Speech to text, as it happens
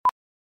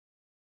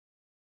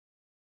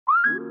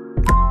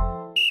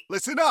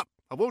Listen up.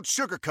 I won't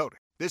sugarcoat it.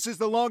 This is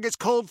the longest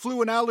cold,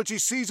 flu, and allergy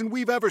season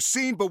we've ever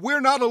seen, but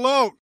we're not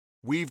alone.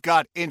 We've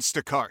got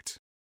Instacart.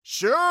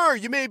 Sure,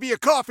 you may be a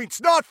coughing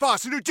snot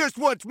faucet who just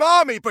wants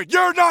mommy, but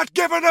you're not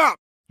giving up.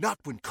 Not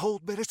when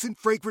cold medicine,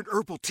 fragrant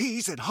herbal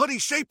teas, and honey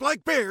shaped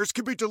like bears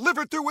can be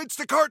delivered through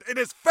Instacart in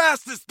as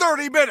fast as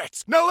 30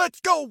 minutes. Now let's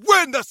go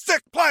win the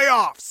sick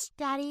playoffs.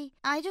 Daddy,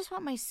 I just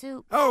want my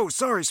soup. Oh,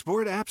 sorry,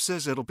 Sport. App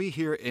says it'll be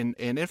here in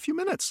a few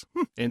minutes.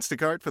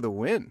 Instacart for the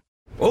win.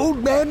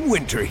 Old Man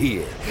Winter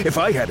here. If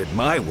I had it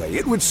my way,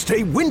 it would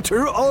stay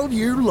winter all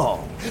year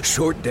long.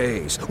 Short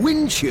days,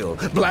 wind chill,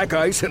 black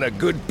ice, and a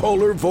good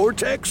polar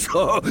vortex.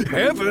 Oh,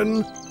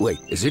 heaven. Wait,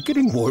 is it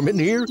getting warm in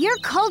here? Your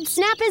cold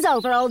snap is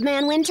over, Old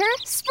Man Winter.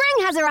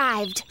 Spring has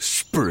arrived.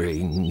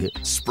 Spring.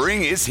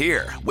 Spring is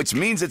here, which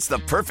means it's the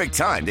perfect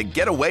time to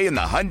get away in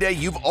the Hyundai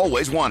you've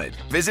always wanted.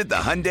 Visit the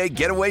Hyundai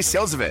Getaway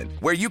Sales Event,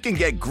 where you can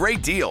get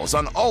great deals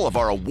on all of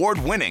our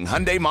award-winning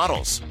Hyundai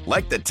models,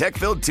 like the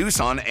tech-filled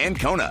Tucson and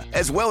Kona,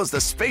 as well as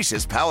the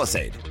spacious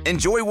Palisade.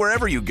 Enjoy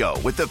wherever you go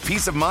with the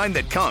peace of mind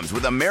that comes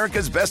with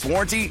America's best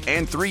warranty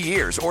and 3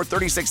 years or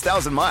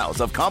 36,000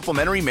 miles of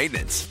complimentary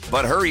maintenance.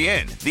 But hurry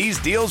in, these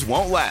deals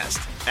won't last.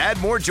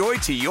 Add more joy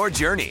to your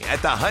journey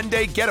at the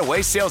Hyundai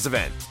Getaway Sales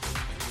Event.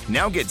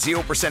 Now get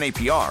 0%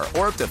 APR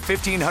or up to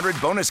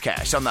 $1,500 bonus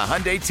cash on the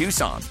Hyundai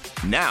Tucson.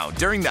 Now,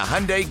 during the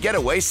Hyundai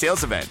Getaway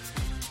Sales Event.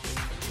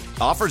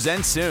 Offers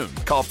end soon.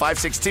 Call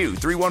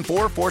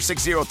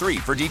 562-314-4603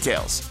 for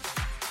details.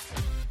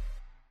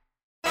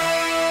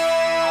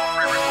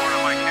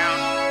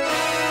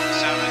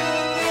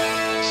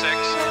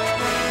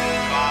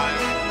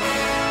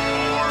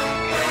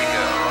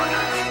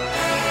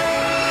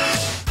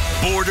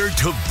 Border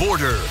to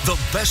Border, the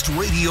best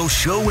radio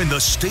show in the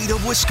state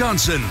of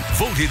Wisconsin.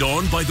 Voted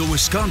on by the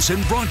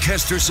Wisconsin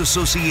Broadcasters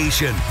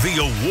Association. The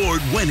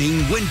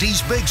award-winning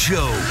Wendy's Big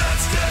Show.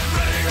 Let's get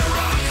ready to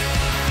rock.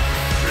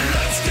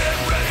 Let's get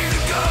ready to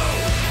go.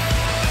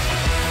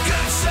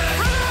 Get set.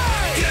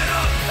 Get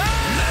up.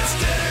 Let's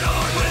get it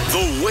on with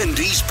The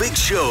Wendy's Big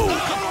Show.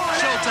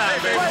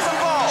 Showtime, baby.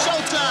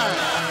 Showtime.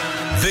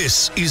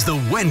 This is the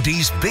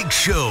Wendy's Big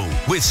Show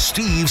with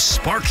Steve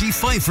Sparky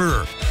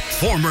Pfeiffer,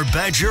 former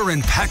Badger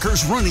and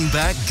Packers running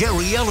back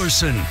Gary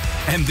Ellerson,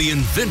 and the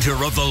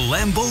inventor of the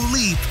Lambeau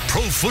Leap,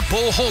 Pro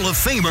Football Hall of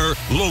Famer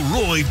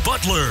Leroy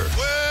Butler.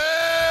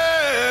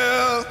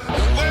 Well,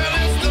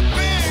 it's the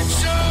big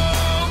show.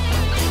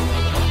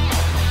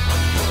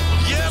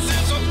 Yes,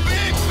 it's a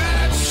big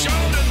bad show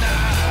tonight.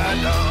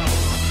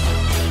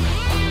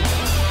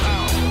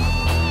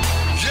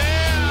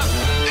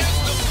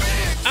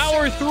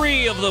 Hour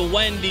 3 of the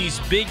Wendy's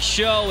Big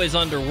Show is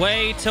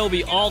underway.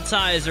 Toby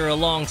Altizer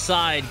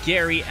alongside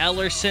Gary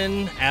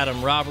Ellerson.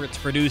 Adam Roberts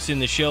producing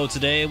the show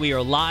today. We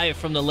are live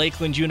from the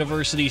Lakeland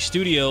University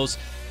studios.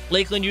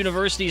 Lakeland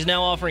University is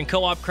now offering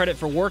co-op credit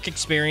for work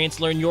experience.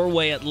 Learn your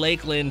way at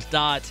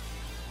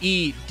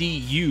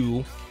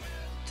lakeland.edu.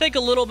 Take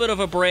a little bit of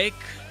a break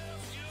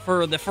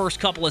for the first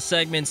couple of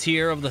segments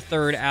here of the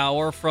third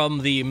hour from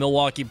the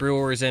Milwaukee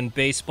Brewers and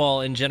baseball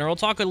in general.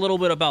 Talk a little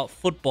bit about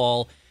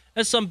football,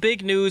 as some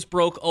big news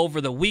broke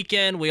over the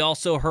weekend. We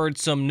also heard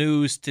some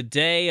news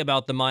today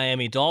about the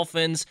Miami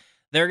Dolphins.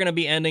 They're going to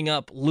be ending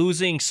up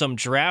losing some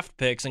draft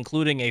picks,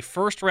 including a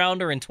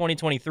first-rounder in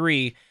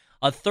 2023,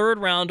 a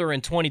third-rounder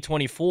in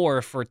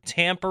 2024 for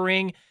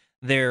tampering.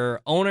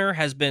 Their owner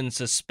has been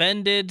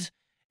suspended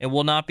and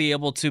will not be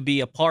able to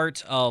be a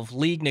part of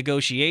league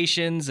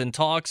negotiations and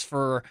talks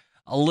for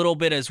a little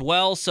bit as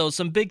well. So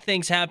some big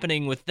things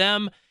happening with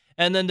them.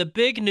 And then the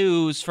big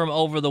news from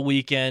over the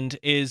weekend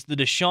is the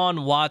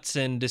Deshaun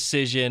Watson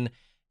decision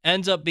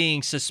ends up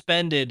being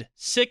suspended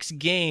 6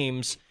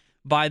 games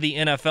by the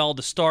NFL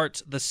to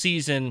start the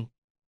season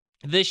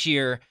this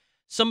year.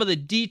 Some of the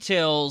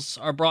details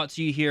are brought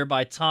to you here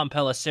by Tom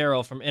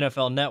Pelissero from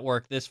NFL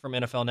Network. This from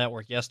NFL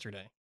Network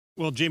yesterday.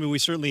 Well, Jamie, we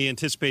certainly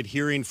anticipate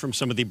hearing from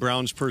some of the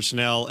Browns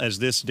personnel as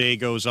this day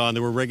goes on.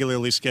 There were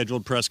regularly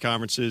scheduled press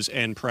conferences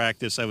and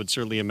practice. I would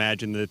certainly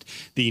imagine that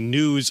the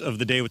news of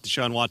the day with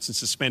Deshaun Watson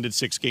suspended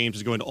 6 games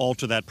is going to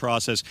alter that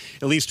process,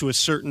 at least to a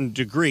certain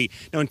degree.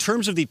 Now, in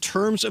terms of the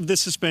terms of this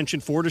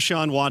suspension for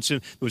Deshaun Watson,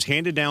 it was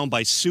handed down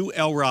by Sue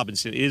L.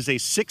 Robinson. It is a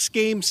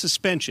 6-game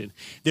suspension.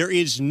 There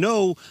is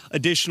no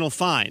additional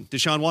fine.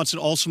 Deshaun Watson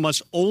also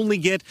must only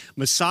get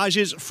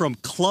massages from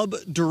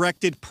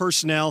club-directed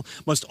personnel,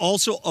 must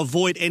also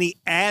avoid any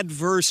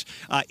adverse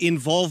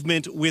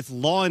involvement with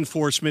law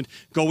enforcement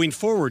going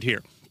forward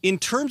here. In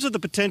terms of the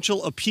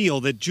potential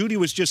appeal that Judy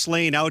was just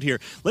laying out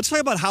here, let's talk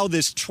about how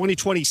this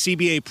 2020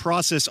 CBA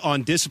process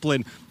on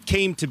discipline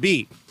came to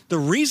be. The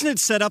reason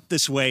it's set up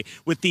this way,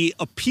 with the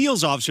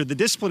appeals officer, the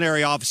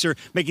disciplinary officer,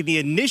 making the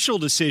initial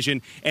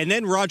decision, and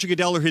then Roger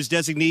Goodell or his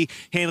designee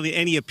handling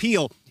any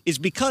appeal, is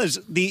because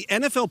the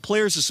NFL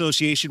Players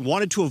Association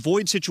wanted to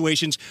avoid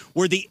situations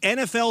where the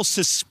NFL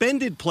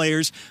suspended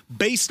players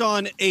based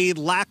on a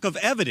lack of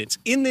evidence.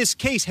 In this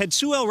case, had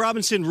Sue L.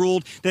 Robinson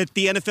ruled that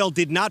the NFL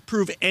did not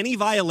prove any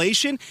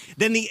violation,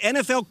 then the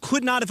NFL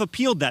could not have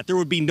appealed that. There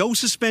would be no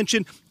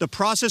suspension. The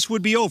process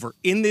would be over.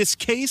 In this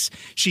case,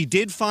 she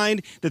did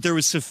find that there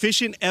was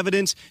sufficient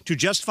evidence to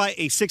justify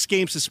a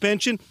 6-game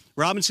suspension.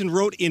 Robinson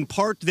wrote in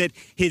part that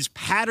his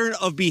pattern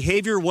of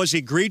behavior was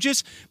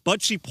egregious,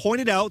 but she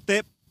pointed out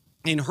that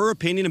in her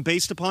opinion, and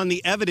based upon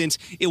the evidence,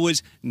 it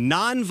was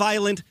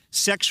nonviolent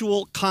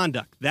sexual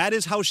conduct. That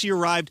is how she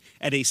arrived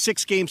at a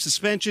 6-game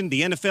suspension.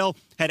 The NFL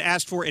had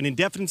asked for an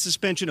indefinite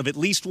suspension of at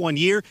least 1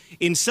 year.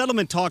 In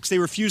settlement talks, they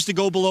refused to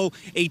go below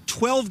a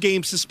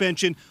 12-game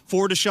suspension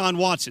for Deshaun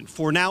Watson.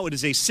 For now, it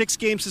is a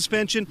 6-game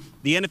suspension.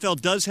 The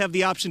NFL does have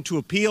the option to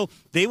appeal.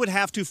 They would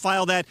have to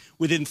file that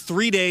within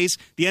 3 days.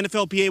 The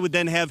NFLPA would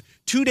then have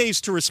 2 days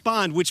to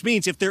respond, which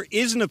means if there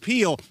is an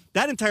appeal,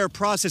 that entire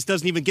process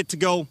doesn't even get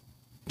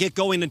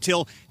going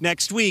until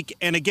next week.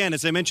 And again,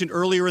 as I mentioned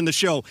earlier in the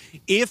show,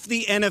 if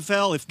the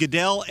NFL, if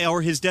Goodell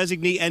or his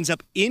designee ends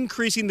up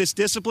increasing this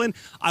discipline,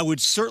 I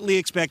would certainly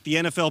expect the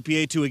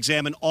NFLPA to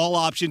examine all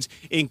options,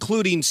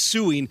 including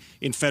suing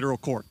in federal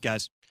court,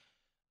 guys.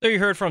 There you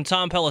heard from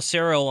Tom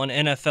Pelissero on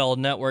NFL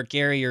Network.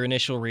 Gary, your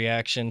initial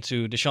reaction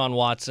to Deshaun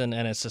Watson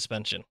and his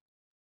suspension?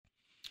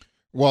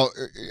 Well,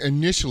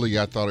 initially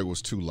I thought it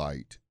was too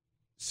light,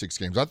 6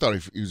 games. I thought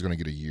he was going to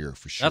get a year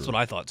for sure. That's what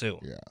I thought too.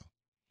 Yeah.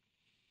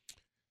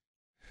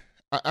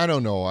 I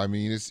don't know. I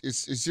mean,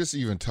 it's just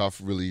even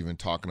tough really even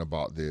talking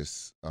about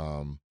this.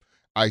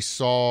 I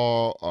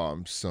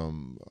saw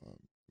some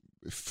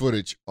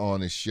footage on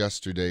this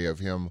yesterday of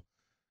him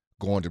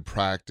going to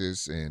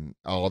practice and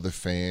all the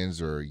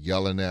fans are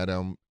yelling at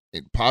him.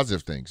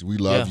 Positive things. We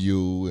love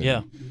you.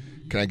 And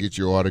can I get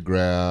your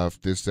autograph?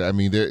 This, that. I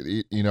mean,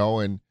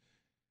 and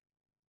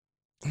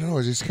no,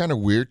 it's just kind of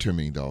weird to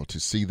me, though, to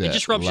see that. It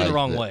just rubs you the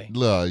wrong way.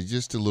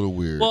 Just a little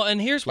weird. Well,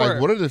 and here's where...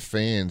 what are the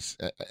fans...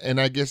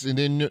 And I guess... And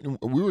then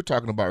we were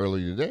talking about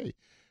earlier today.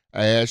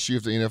 I asked you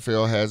if the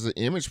NFL has an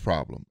image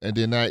problem. And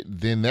then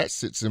that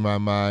sits in my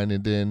mind,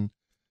 and then...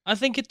 I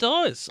think it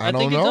does. I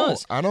don't know.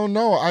 I don't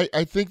know.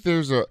 I think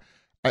there's a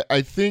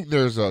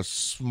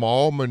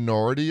small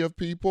minority of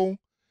people.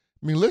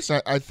 I mean, listen,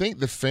 I think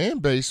the fan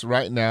base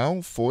right now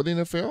for the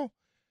NFL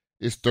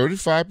is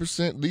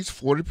 35%, at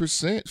least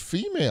 40%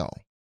 female.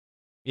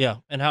 Yeah,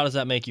 and how does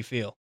that make you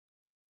feel?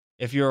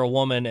 If you're a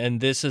woman and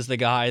this is the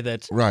guy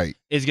that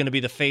is going to be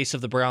the face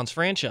of the Browns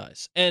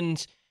franchise.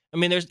 And, I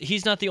mean,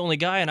 he's not the only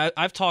guy, and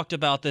I've talked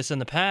about this in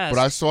the past.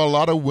 But I saw a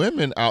lot of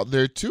women out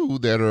there, too,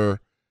 that are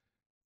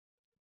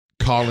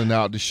calling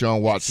out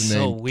Deshaun Watson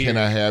name. Can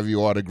I have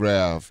your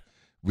autograph?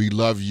 We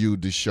love you,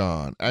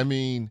 Deshaun. I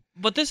mean,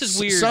 but this is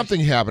weird.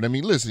 Something happened. I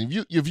mean, listen,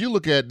 if you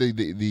look at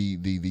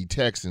the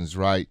Texans,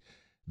 right,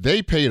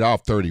 they paid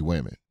off 30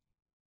 women.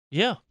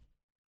 Yeah.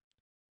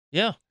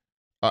 Yeah.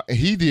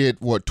 He did,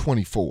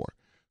 24.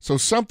 So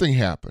something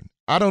happened.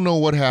 I don't know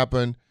what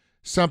happened.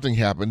 Something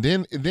happened.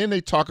 Then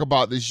they talk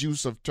about this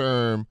use of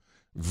term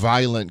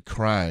violent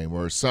crime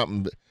or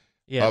something.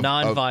 Yeah,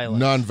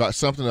 nonviolent.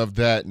 Something of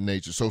that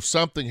nature. So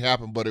something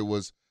happened, but it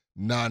was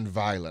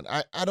nonviolent.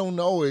 I don't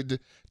know.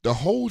 The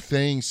whole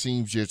thing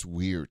seems just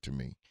weird to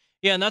me.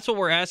 Yeah, and that's what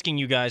we're asking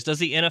you guys. Does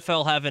the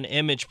NFL have an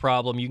image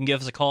problem? You can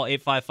give us a call,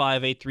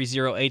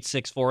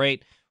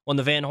 855-830-8648. On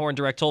the Van Horn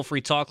Direct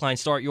toll-free talk line.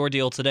 Start your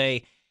deal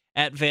today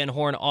at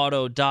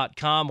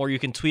vanhornauto.com, or you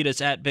can tweet us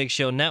at Big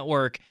Show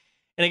Network.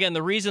 And again,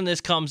 the reason this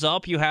comes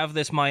up, you have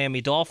this Miami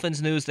Dolphins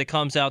news that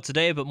comes out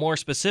today, but more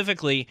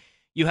specifically,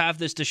 you have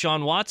this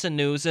Deshaun Watson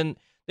news, and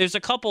there's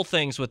a couple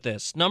things with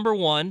this. Number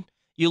one,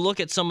 you look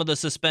at some of the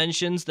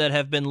suspensions that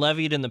have been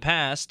levied in the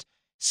past.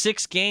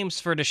 6 games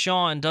for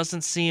Deshaun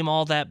doesn't seem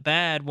all that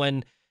bad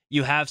when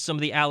you have some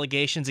of the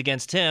allegations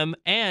against him,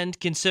 and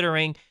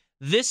considering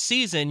this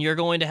season, you're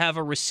going to have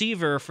a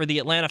receiver for the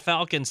Atlanta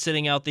Falcons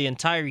sitting out the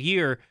entire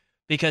year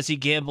because he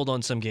gambled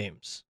on some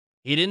games.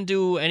 He didn't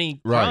do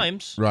any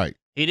crimes. Right.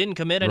 He didn't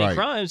commit any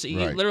crimes. He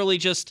literally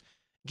just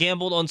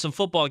gambled on some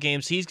football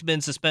games. He's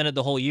been suspended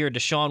the whole year.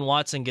 Deshaun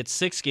Watson gets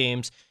 6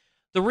 games.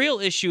 The real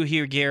issue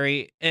here,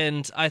 Gary,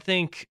 and I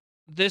think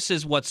this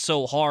is what's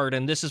so hard,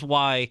 and this is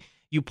why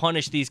you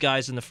punish these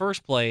guys in the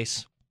first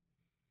place.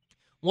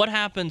 What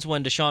happens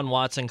when Deshaun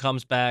Watson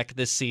comes back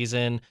this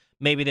season?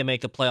 Maybe they make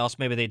the playoffs,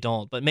 maybe they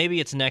don't, but maybe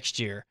it's next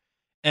year.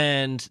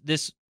 And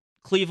this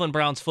Cleveland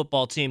Browns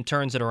football team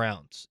turns it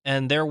around,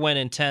 and they're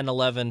winning 10,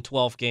 11,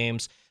 12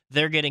 games.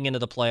 They're getting into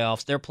the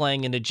playoffs. They're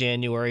playing into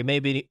January,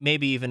 maybe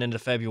even into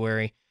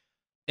February.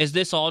 Is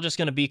this all just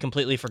going to be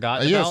completely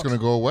forgotten about? Yeah, it's going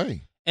to go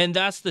away. And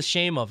that's the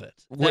shame of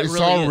it. Well, it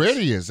really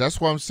already is.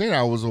 That's what I'm saying.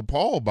 I was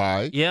appalled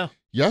by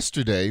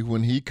yesterday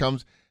when he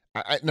comes.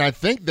 And I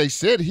think they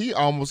said he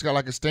almost got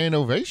like a standing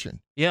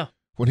ovation. Yeah.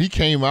 When he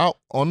came out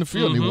on the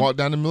field, and he walked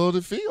down the middle of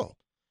the field.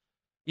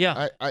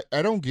 Yeah.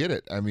 I don't get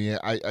it. I mean,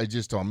 I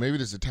just don't. Maybe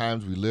there's the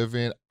times we live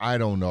in. I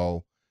don't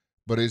know.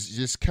 But it's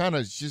just kind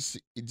of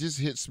it just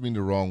hits me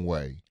the wrong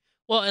way.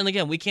 Well, and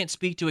again, we can't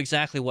speak to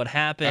exactly what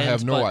happened. I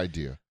have no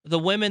idea. The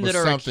women But that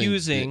are something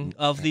accusing didn't-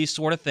 of these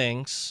sort of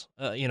things,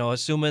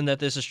 assuming that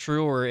this is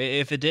true or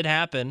if it did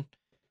happen,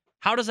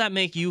 how does that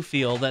make you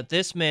feel that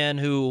this man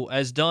who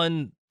has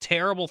done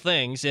terrible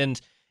things,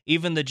 and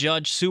even the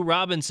judge, Sue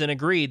Robinson,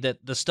 agreed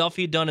that the stuff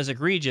he'd done is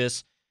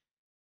egregious,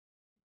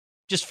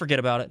 just forget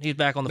about it. He's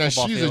back on the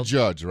football she's field. a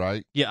judge,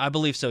 right? Yeah, I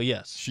believe so,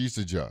 yes. She's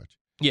the judge.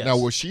 Yes. Now,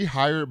 was she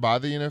hired by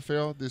the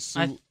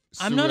NFL?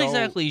 I'm not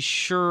exactly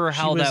sure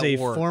how that works. She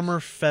was a former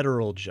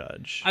federal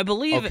judge. I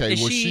believe, Okay,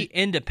 is was she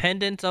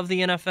independent of the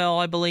NFL,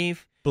 I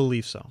believe?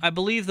 Believe so. I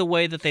believe the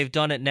way that they've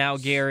done it now,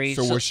 Gary.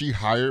 So was she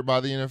hired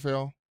by the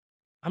NFL?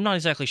 I'm not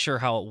exactly sure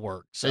how it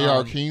works.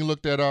 AR, can you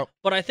look that up?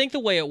 But I think the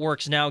way it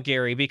works now,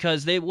 Gary,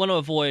 because they want to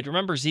avoid,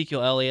 remember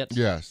Ezekiel Elliott?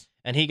 Yes.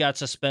 And he got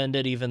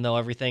suspended even though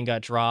everything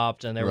got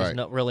dropped and there was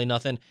really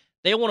nothing.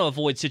 They want to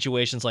avoid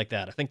situations like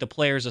that. I think the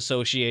Players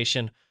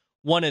Association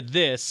wanted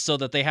this so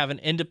that they have an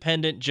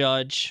independent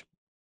judge.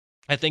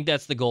 I think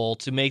that's the goal,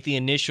 to make the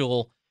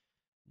initial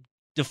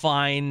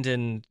defined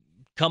and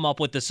come up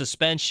with the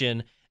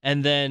suspension,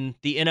 and then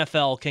the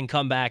NFL can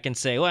come back and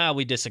say, well,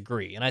 we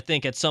disagree. And I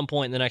think at some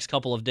point in the next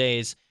couple of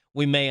days,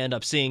 we may end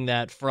up seeing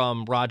that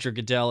from Roger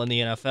Goodell in the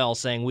NFL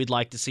saying we'd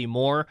like to see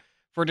more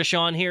for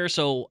Deshaun here.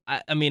 So,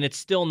 I mean, it's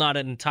still not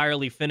an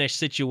entirely finished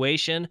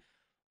situation,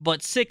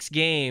 but 6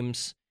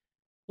 games.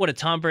 What, did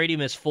Tom Brady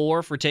miss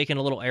 4 for taking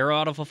a little arrow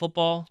out of a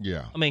football?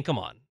 Yeah. I mean, come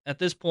on. At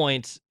this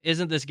point,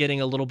 isn't this getting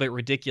a little bit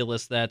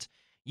ridiculous that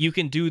you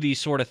can do these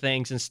sort of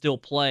things and still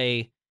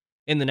play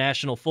in the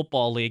National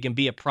Football League and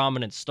be a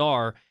prominent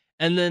star?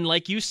 And then,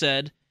 like you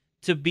said,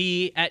 to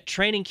be at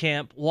training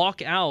camp,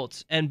 walk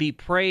out and be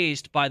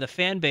praised by the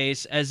fan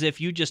base as if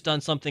you just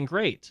done something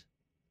great.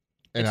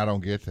 And I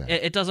don't get that.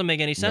 It doesn't make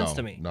any sense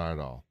to me. Not at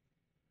all.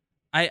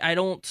 I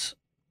don't.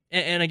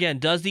 And again,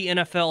 does the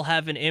NFL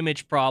have an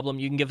image problem?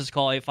 You can give us a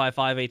call,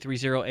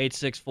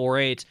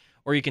 855-830-8648,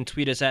 or you can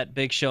tweet us at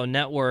Big Show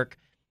Network.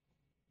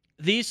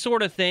 These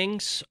sort of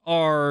things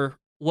are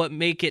what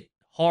make it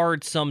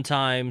hard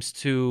sometimes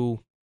to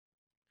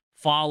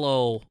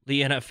follow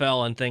the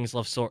NFL and things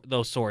of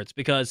those sorts,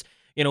 because,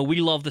 we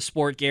love the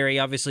sport, Gary.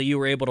 Obviously, you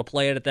were able to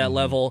play it at that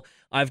level.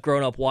 I've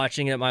grown up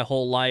watching it my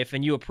whole life,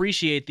 and you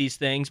appreciate these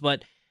things,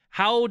 but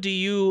how do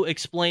you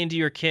explain to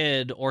your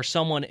kid or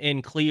someone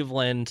in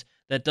Cleveland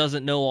that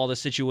doesn't know all the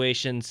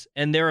situations,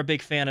 and they're a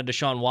big fan of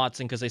Deshaun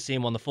Watson because they see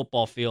him on the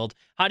football field?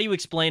 How do you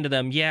explain to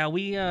them,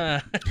 we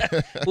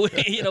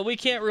we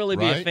can't really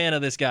be a fan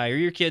of this guy? Or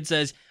your kid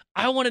says,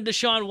 I want a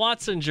Deshaun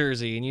Watson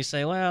jersey, and you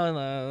say,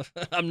 well,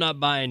 I'm not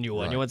buying you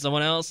one. Right. You want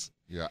someone else?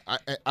 Yeah,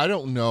 I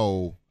don't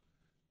know.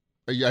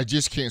 I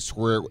just can't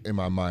square it in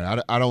my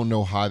mind. I don't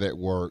know how that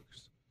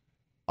works.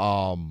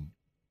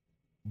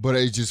 But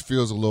it just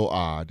feels a little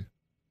odd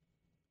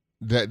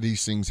that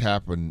these things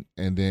happen,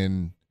 and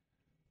then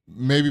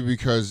maybe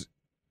because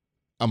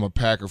I'm a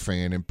Packer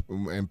fan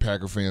and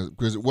Packer fans,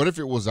 because what if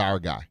it was our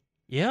guy?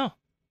 Yeah.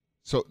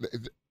 So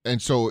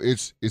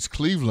it's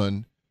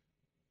Cleveland,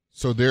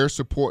 so they're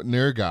supporting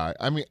their guy.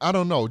 I mean, I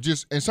don't know.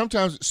 And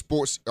sometimes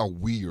sports are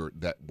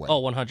weird that way.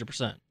 Oh,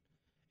 100%.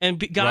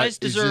 And guys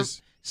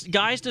deserve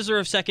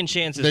second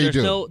chances.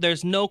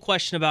 There's no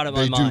question about it in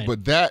my mind. They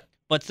do,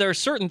 but there are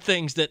certain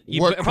things that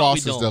you what probably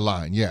crosses don't. the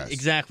line? Yes,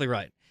 exactly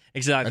right.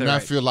 Exactly and right. I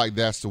feel like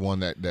that's the one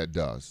that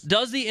does.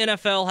 Does the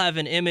NFL have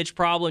an image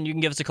problem? You can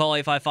give us a call,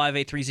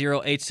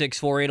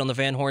 855-830-8648 on the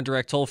Van Horn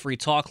Direct toll-free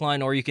talk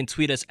line, or you can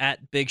tweet us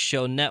at Big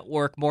Show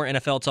Network. More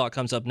NFL talk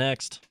comes up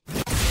next.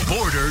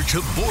 Border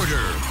to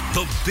Border,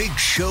 the Big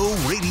Show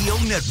Radio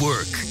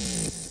Network.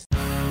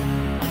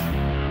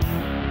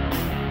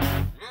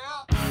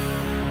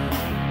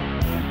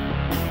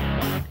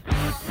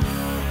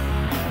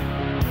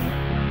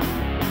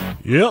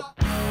 Yep.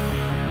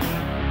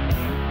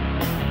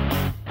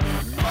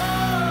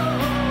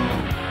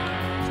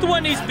 The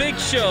Wendy's Big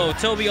Show.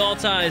 Toby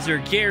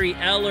Altizer, Gary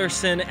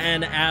Ellerson,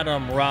 and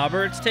Adam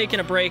Roberts. Taking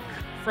a break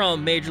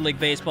from Major League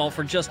Baseball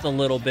for just a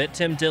little bit.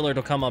 Tim Dillard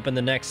will come up in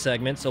the next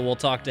segment, so we'll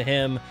talk to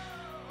him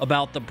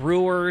about the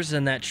Brewers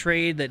and that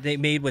trade that they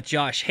made with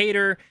Josh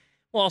Hader.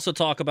 We'll also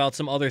talk about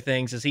some other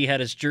things as he had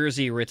his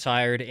jersey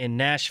retired in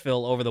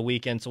Nashville over the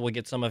weekend, so we'll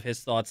get some of his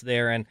thoughts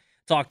there and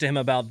talk to him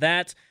about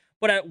that.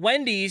 But at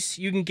Wendy's,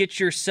 you can get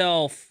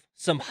yourself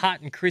some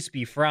hot and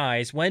crispy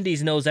fries.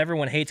 Wendy's knows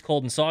everyone hates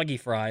cold and soggy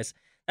fries.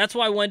 That's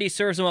why Wendy's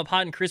serves them up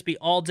hot and crispy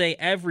all day,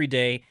 every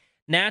day.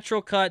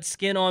 Natural cut,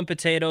 skin-on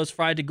potatoes,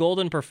 fried to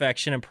golden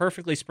perfection and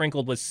perfectly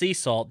sprinkled with sea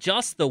salt,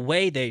 just the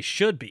way they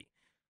should be.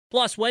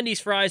 Plus,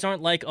 Wendy's fries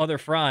aren't like other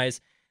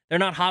fries. They're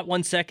not hot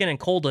 1 second and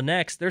cold the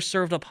next. They're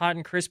served up hot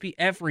and crispy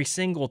every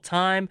single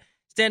time,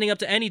 standing up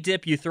to any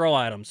dip you throw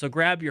at them. So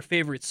grab your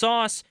favorite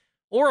sauce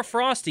or a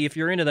Frosty if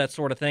you're into that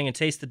sort of thing and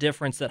taste the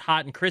difference that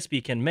hot and crispy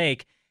can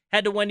make.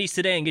 Head to Wendy's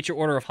today and get your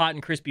order of hot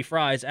and crispy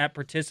fries at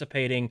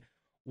participating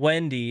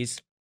Wendy's.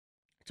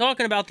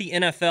 Talking about the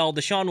NFL,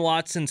 Deshaun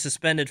Watson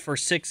suspended for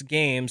 6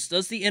 games.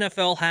 Does the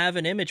NFL have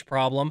an image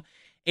problem?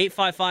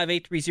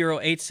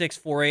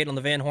 855-830-8648 on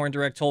the Van Horn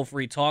Direct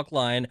toll-free talk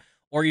line.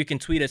 or you can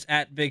tweet us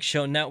at Big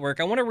Show Network.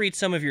 I want to read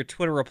some of your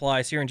Twitter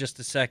replies here in just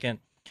a second.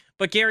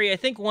 But, Gary, I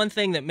think one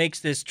thing that makes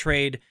this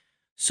trade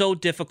so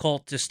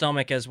difficult to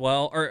stomach as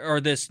well,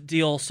 or this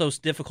deal so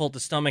difficult to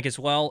stomach as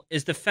well,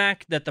 is the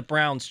fact that the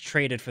Browns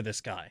traded for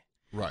this guy.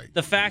 Right.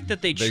 The fact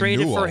that they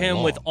traded for him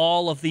along with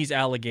all of these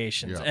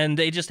allegations, and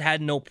they just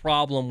had no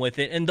problem with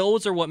it. And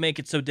those are what make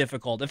it so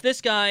difficult. If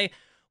this guy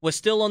was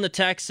still on the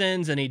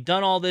Texans and he'd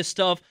done all this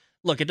stuff,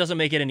 look, it doesn't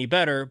make it any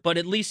better, but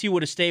at least he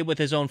would have stayed with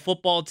his own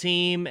football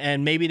team,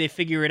 and maybe they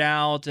figure it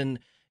out, and,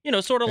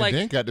 sort of and like...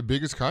 then got the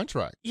biggest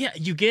contract. Yeah,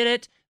 you get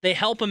it. They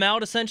help him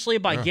out, essentially,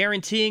 by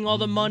guaranteeing all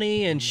the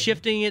money and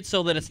shifting it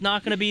so that it's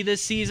not going to be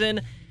this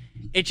season.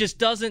 It just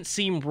doesn't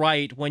seem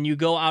right when you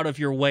go out of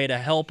your way to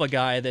help a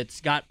guy that's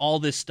got all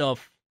this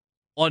stuff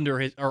on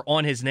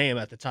his name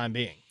at the time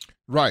being.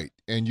 Right,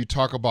 and you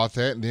talk about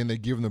that, and then they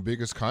give him the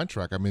biggest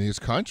contract. I mean, his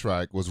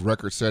contract was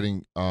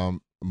record-setting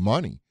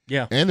money.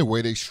 Yeah. And the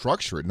way they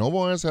structure it. No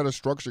one has had a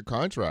structured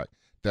contract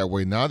that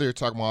way. Now they're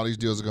talking about all these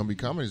deals are going to be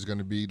coming. It's going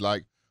to be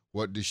like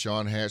what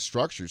Deshaun had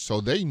structured. So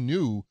they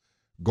knew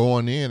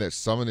going in that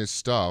some of this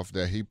stuff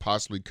that he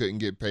possibly couldn't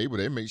get paid, but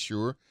they made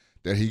sure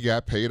that he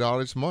got paid all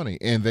his money.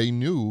 And they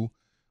knew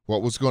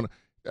what was going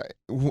to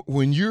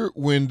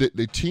when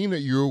the team that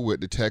you're with,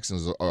 the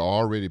Texans, are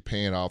already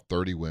paying off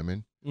 30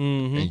 women,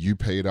 and you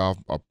paid off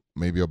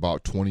maybe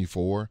about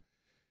 24,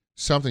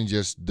 something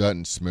just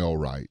doesn't smell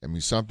right. I mean,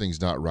 something's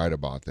not right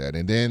about that.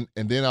 And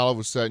then all of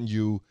a sudden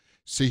you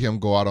see him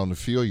go out on the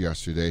field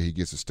yesterday. He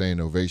gets a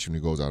standing ovation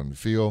when he goes out on the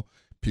field.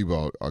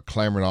 People are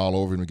clamoring all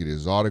over him to get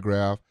his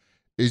autograph.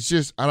 It's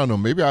just, I don't know,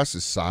 maybe our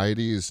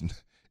society is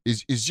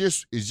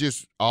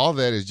just all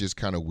that is just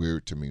kind of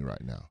weird to me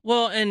right now.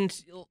 Well, and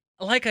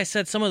like I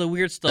said, some of the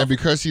weird stuff. And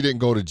because he didn't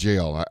go to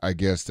jail, I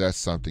guess that's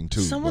something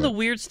too. Some of the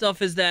weird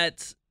stuff is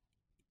that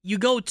you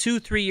go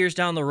 2-3 years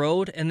down the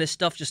road and this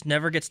stuff just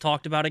never gets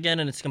talked about again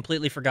and it's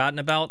completely forgotten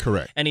about.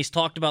 Correct. And he's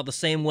talked about the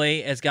same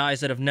way as guys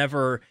that have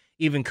never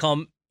even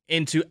come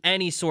into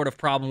any sort of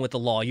problem with the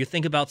law. You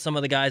think about some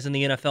of the guys in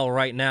the NFL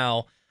right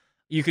now,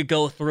 you could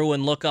go through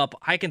and look up.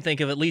 I can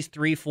think of at least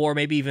 3, 4,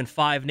 maybe even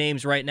 5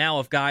 names right now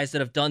of guys that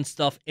have done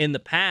stuff in the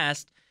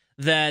past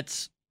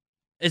that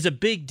is a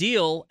big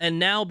deal. And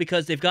now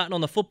because they've gotten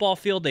on the football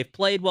field, they've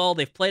played well,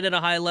 they've played at a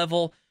high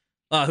level,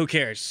 who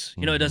cares?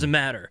 It doesn't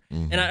matter.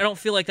 And I don't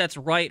feel like that's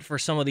right for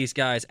some of these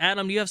guys.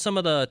 Adam, do you have some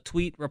of the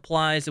tweet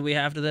replies that we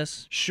have to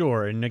this?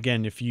 Sure. And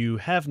again, if you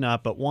have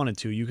not but wanted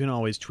to, you can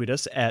always tweet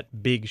us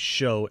at Big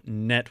Show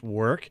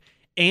Network.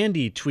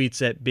 Andy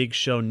tweets at Big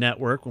Show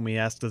Network when we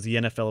ask, does the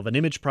NFL have an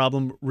image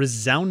problem?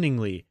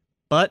 Resoundingly.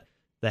 But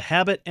the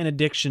habit and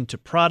addiction to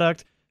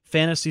product,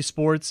 fantasy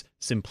sports,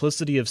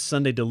 simplicity of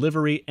Sunday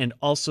delivery, and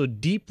also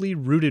deeply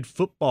rooted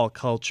football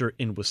culture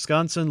in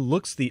Wisconsin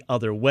looks the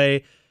other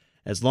way,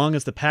 as long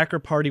as the Packer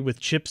party with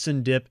chips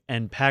and dip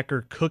and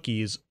Packer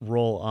cookies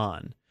roll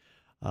on.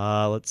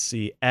 Let's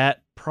see.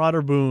 At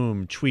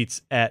Prodderboom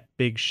tweets at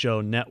Big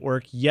Show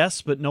Network.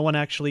 Yes, but no one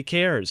actually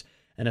cares.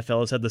 NFL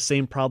has had the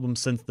same problem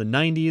since the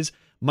 90s.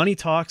 Money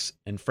talks,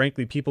 and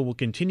frankly, people will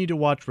continue to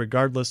watch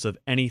regardless of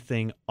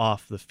anything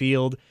off the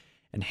field.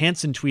 And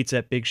Hansen tweets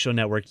at Big Show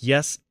Network.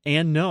 Yes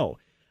and no.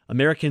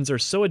 Americans are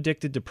so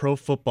addicted to pro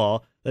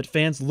football that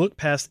fans look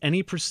past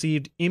any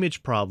perceived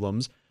image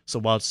problems. So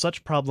while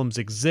such problems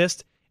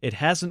exist, it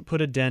hasn't put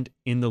a dent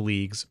in the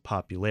league's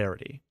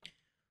popularity.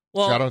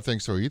 Well, I don't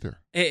think so either.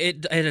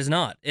 It is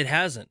not. It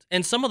hasn't.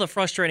 And some of the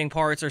frustrating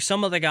parts are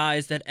some of the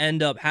guys that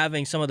end up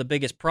having some of the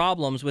biggest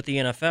problems with the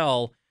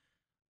NFL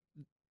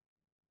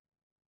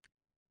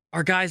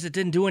are guys that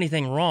didn't do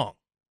anything wrong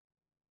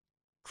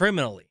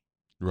criminally.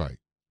 Right.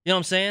 You know what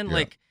I'm saying? Yeah.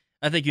 Like,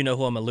 I think you know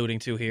who I'm alluding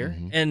to here.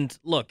 And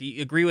look,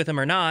 you agree with him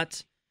or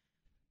not,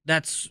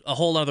 that's a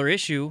whole other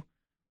issue.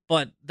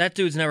 But that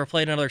dude's never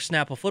played another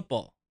snap of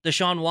football.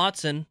 Deshaun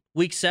Watson,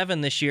 week 7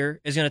 this year,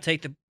 is going to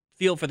take the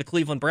field for the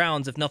Cleveland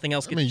Browns if nothing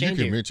else gets changed. You can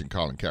here. mention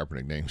Colin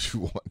Kaepernick names if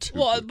you want to.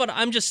 Well, but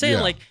I'm just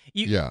saying,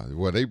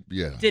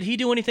 did he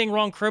do anything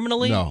wrong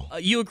criminally? No.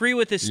 You agree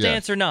with his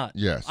stance or not?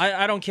 Yes.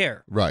 I don't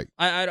care. Right.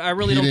 I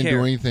really don't care. He didn't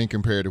do anything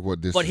compared to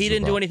what this is But he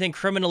didn't about. do anything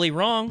criminally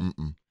wrong.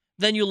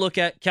 Then you look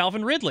at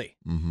Calvin Ridley.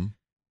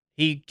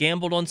 He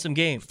gambled on some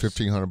games.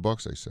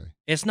 $1,500, they say.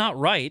 It's not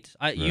right.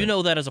 You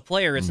know that as a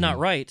player, it's not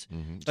right.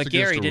 But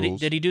Gary,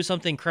 did he do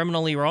something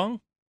criminally wrong?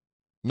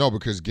 No,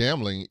 because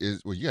gambling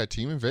is, you got a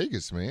team in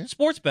Vegas, man.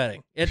 Sports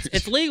betting.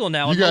 It's legal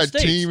now you in got most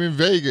states. a team in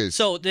Vegas.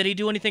 So did he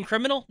do anything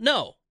criminal?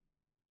 No.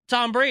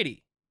 Tom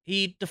Brady.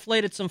 He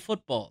deflated some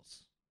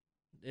footballs.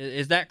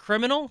 Is that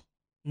criminal?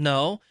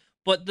 No.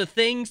 But the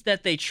things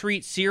that they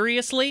treat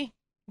seriously,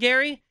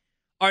 Gary,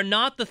 are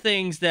not the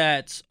things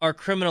that are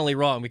criminally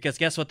wrong, because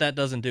guess what that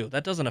doesn't do?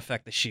 That doesn't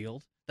affect the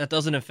shield. That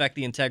doesn't affect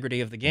the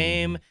integrity of the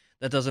game.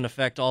 That doesn't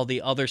affect all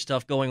the other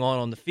stuff going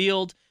on the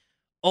field.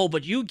 Oh,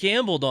 but you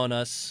gambled on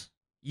us.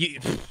 You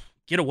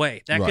get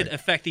away. That could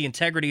affect the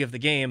integrity of the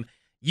game.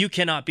 You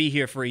cannot be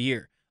here for a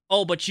year.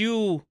 Oh, but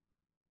you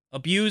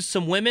abused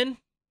some women?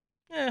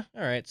 All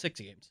right, 6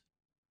 games.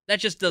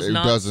 That just does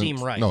not seem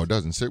right. No, it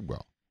doesn't sit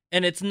well.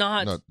 And it's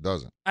not. No, it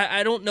doesn't.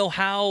 I don't know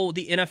how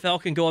the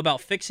NFL can go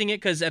about fixing it,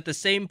 because at the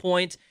same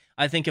point,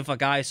 I think if a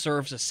guy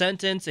serves a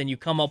sentence and you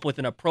come up with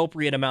an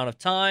appropriate amount of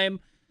time,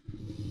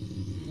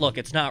 look,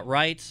 it's not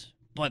right,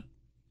 but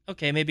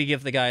okay, maybe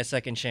give the guy a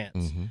second chance.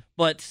 Mm-hmm.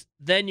 But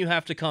then you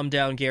have to come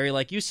down, Gary,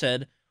 like you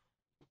said,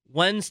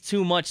 when's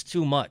too much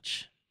too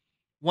much?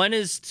 When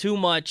is too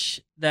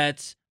much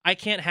that I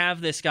can't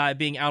have this guy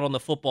being out on the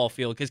football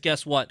field? Because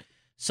guess what?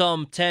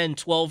 Some 10,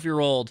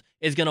 12-year-old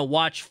is going to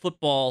watch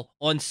football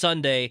on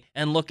Sunday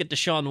and look at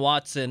Deshaun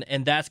Watson,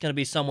 and that's going to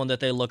be someone that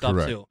they look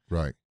Correct. up to.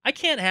 Right. I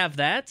can't have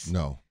that.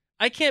 No.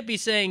 I can't be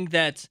saying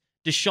that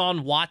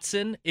Deshaun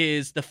Watson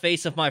is the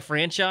face of my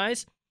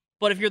franchise.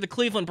 But if you're the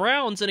Cleveland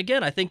Browns, and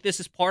again, I think this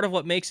is part of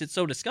what makes it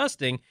so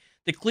disgusting,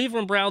 the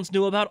Cleveland Browns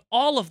knew about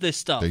all of this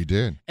stuff. They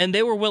did. And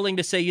they were willing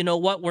to say, you know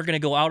what, we're going to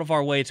go out of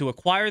our way to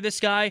acquire this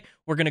guy.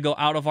 We're going to go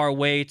out of our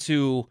way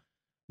to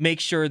make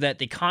sure that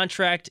the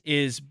contract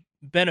is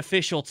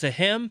beneficial to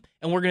him.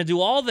 And we're going to do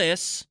all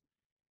this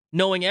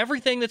knowing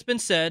everything that's been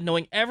said,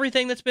 knowing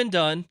everything that's been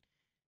done,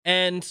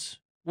 and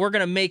we're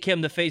going to make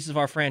him the face of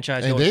our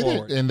franchise going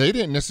forward. And they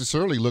didn't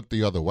necessarily look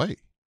the other way.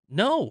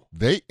 No.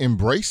 They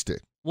embraced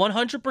it.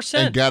 100%.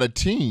 And got a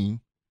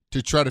team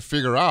to try to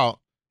figure out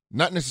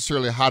not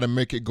necessarily how to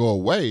make it go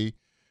away,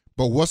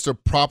 but what's the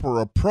proper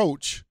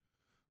approach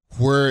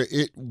where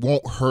it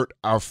won't hurt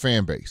our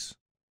fan base.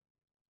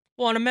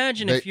 Well, and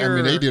imagine if you're... I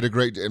mean, they did a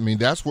great... I mean,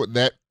 that's what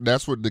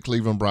the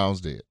Cleveland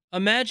Browns did.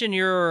 Imagine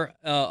you're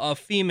a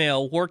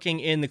female working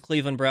in the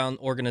Cleveland Brown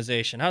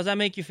organization. How does that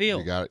make you feel?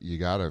 You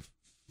got to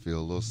feel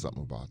a little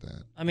something about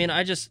that. I mean,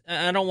 I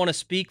don't want to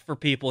speak for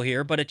people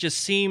here, but it just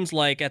seems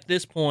like at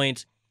this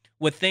point,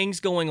 with things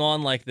going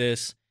on like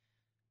this,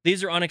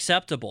 these are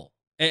unacceptable.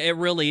 It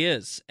really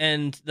is.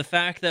 And the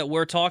fact that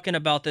we're talking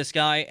about this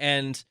guy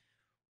and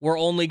we're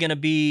only going to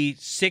be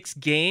 6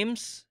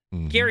 games,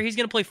 Gary, he's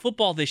going to play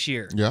football this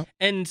year. Yeah.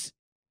 And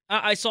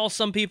I saw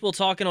some people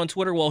talking on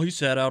Twitter, well, he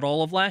sat out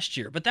all of last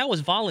year, but that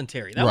was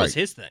voluntary. That was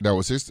his thing. That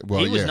was his.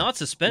 Well, he was not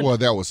suspended. Well,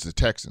 that was the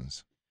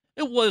Texans.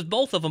 It was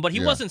both of them, but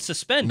he wasn't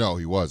suspended. No,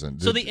 he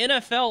wasn't. So the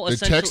NFL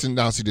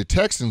essentially... the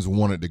Texans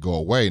wanted to go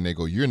away, and they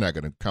go, you're not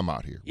going to come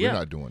out here. We're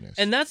not doing this.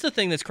 And that's the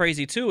thing that's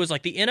crazy, too, is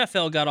like the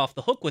NFL got off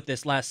the hook with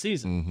this last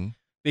season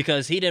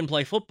because he didn't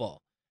play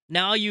football.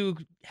 Now you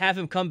have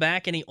him come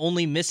back, and he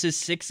only misses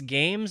 6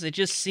 games. It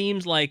just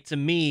seems like, to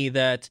me,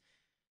 that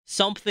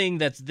something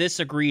that's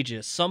this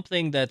egregious,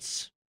 something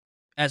that's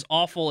as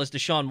awful as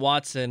Deshaun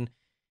Watson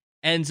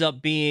ends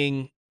up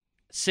being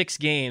 6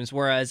 games,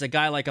 whereas a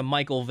guy like a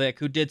Michael Vick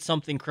who did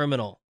something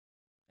criminal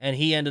and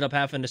he ended up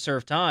having to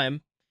serve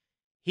time,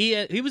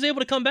 he was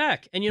able to come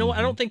back. And you know what?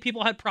 I don't think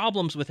people had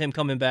problems with him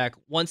coming back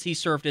once he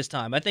served his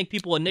time. I think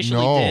people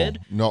initially did.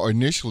 No,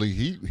 initially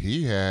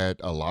he had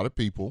a lot of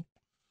people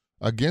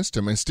against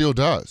him and still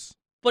does.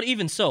 But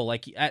even so,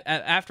 like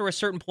after a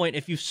certain point,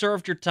 if you've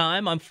served your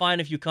time, I'm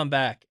fine if you come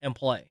back and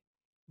play.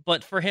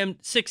 But for him,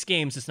 6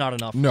 games is not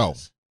enough. No.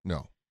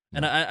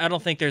 And I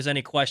don't think there's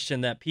any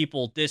question that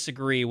people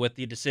disagree with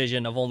the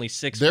decision of only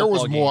 6 There football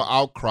was more games.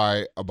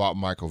 outcry about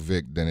Michael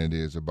Vick than it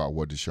is about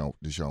what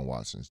Deshaun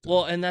Watson's doing.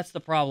 Well, and that's the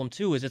problem,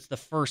 too, is it's the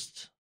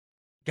first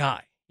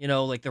guy. You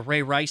know, like the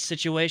Ray Rice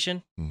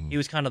situation. He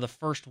was kind of the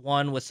first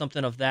one with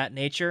something of that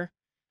nature.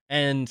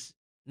 And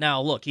now,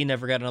 look, he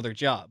never got another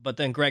job. But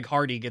then Greg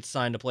Hardy gets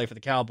signed to play for the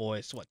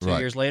Cowboys, 2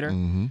 years later?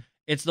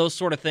 It's those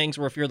sort of things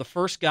where if you're the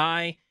first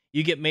guy,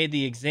 you get made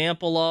the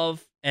example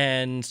of,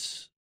 and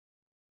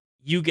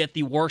you get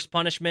the worst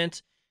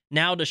punishment.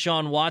 Now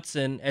Deshaun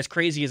Watson, as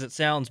crazy as it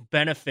sounds,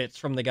 benefits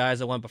from the guys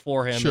that went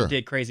before him and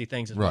did crazy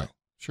things as well.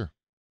 Sure.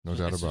 No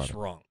doubt about it.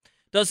 Wrong.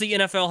 Does the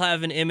NFL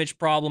have an image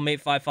problem?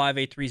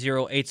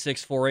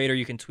 855-830-8648, or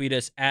you can tweet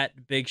us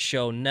at Big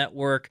Show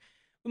Network.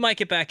 We might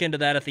get back into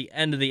that at the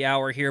end of the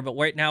hour here, but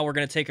right now we're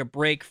going to take a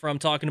break from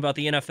talking about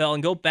the NFL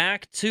and go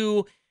back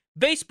to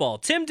baseball.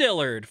 Tim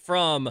Dillard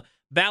from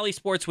Bally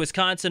Sports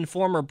Wisconsin,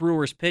 former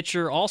Brewers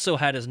pitcher, also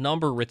had his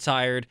number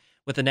retired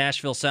with the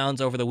Nashville Sounds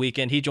over the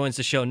weekend. He joins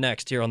the show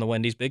next here on the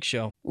Wendy's Big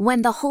Show.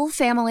 When the whole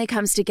family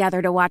comes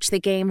together to watch the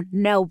game,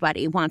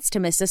 nobody wants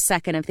to miss a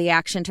second of the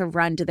action to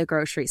run to the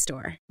grocery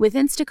store. With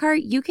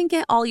Instacart, you can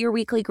get all your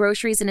weekly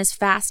groceries in as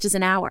fast as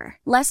an hour.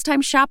 Less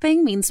time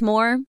shopping means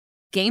more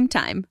game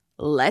time.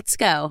 Let's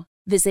go.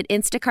 Visit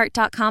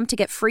instacart.com to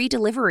get free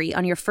delivery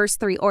on your first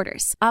 3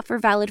 orders. Offer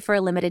valid for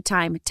a limited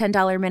time.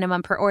 $10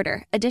 minimum per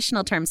order.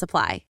 Additional terms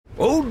apply.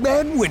 Old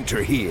Man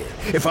Winter here.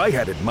 If I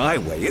had it my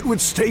way, it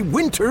would stay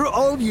winter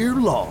all year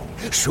long.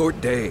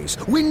 Short days,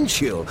 wind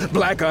chill,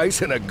 black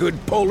ice, and a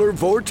good polar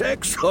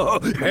vortex. Oh,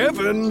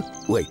 heaven.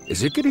 Wait,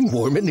 is it getting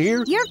warm in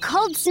here? Your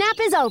cold snap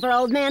is over,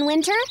 Old Man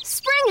Winter.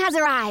 Spring has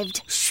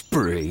arrived.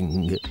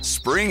 Spring.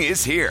 Spring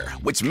is here,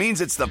 which means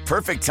it's the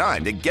perfect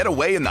time to get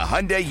away in the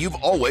Hyundai you've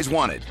always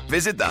wanted.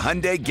 Visit the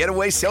Hyundai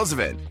Getaway Sales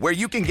Event, where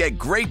you can get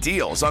great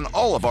deals on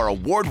all of our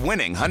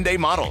award-winning Hyundai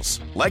models,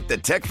 like the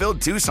tech-filled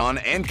Tucson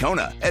and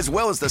Kona, as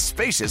well as the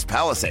spacious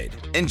Palisade.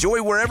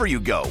 Enjoy wherever you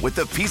go with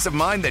the peace of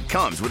mind that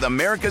comes with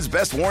America's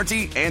best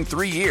warranty and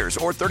 3 years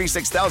or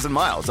 36,000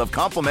 miles of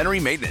complimentary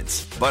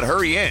maintenance. But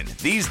hurry in,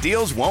 these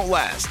deals won't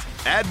last.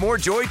 Add more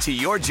joy to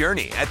your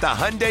journey at the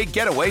Hyundai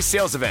Getaway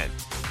Sales Event.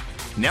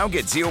 Now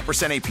get 0%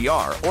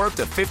 APR or up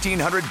to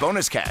 $1,500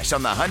 bonus cash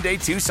on the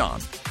Hyundai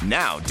Tucson.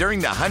 Now, during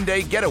the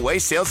Hyundai Getaway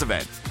Sales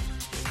Event.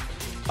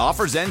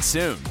 Offers end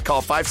soon.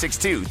 Call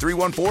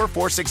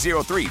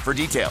 562-314-4603 for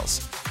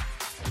details.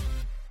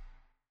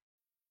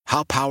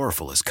 How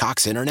powerful is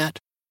Cox Internet?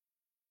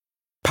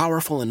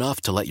 Powerful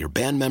enough to let your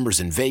band members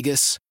in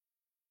Vegas,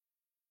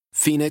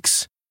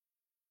 Phoenix,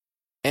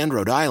 and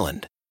Rhode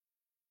Island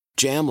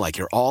jam like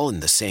you're all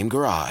in the same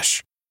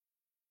garage.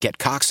 Get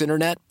Cox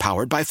Internet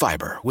powered by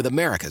fiber with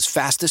America's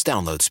fastest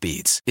download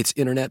speeds. It's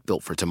internet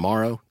built for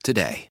tomorrow,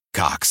 today.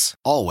 Cox,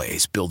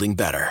 always building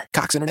better.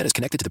 Cox Internet is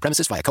connected to the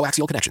premises via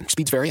coaxial connection.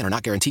 Speeds vary and are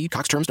not guaranteed.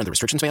 Cox terms and other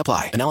restrictions may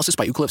apply. Analysis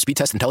by Ookla Speed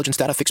Test Intelligence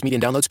Data. Fixed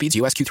median download speeds.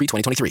 US Q3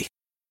 2023.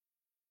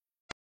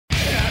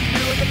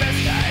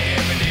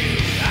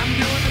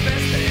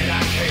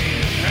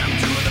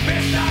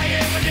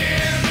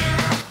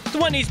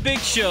 Wendy's Big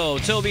Show.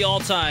 Toby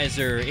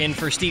Altizer in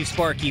for Steve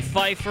Sparky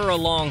Pfeiffer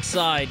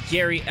alongside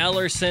Gary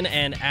Ellerson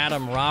and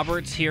Adam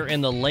Roberts here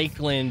in the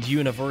Lakeland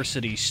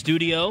University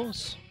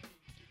studios.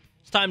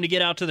 It's time to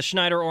get out to the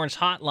Schneider Orange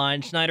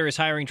hotline. Schneider is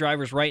hiring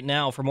drivers right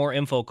now. For more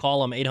info,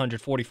 call them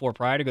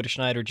 844-PRIDE or go to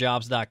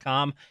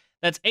schneiderjobs.com.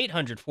 That's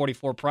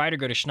 844-PRIDE or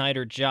go to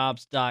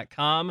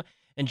schneiderjobs.com.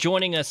 And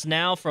joining us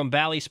now from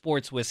Bally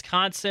Sports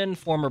Wisconsin,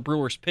 former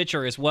Brewers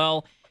pitcher as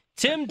well,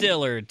 Tim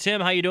Dillard.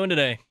 Tim, how you doing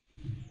today?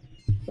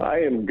 I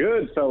am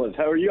good, fellas.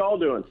 How are you all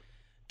doing?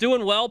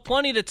 Doing well.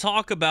 Plenty to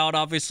talk about,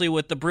 obviously,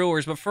 with the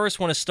Brewers. But first,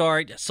 want to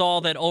start. Saw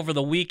that over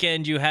the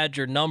weekend you had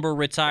your number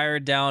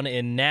retired down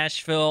in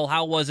Nashville.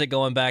 How was it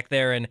going back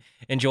there and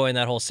enjoying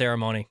that whole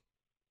ceremony?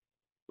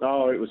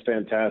 Oh, it was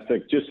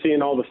fantastic. Just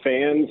seeing all the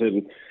fans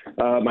and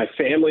my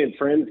family and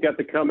friends got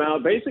to come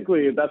out.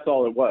 Basically, that's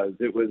all it was.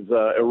 It was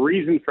a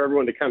reason for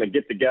everyone to kind of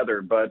get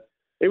together. But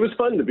it was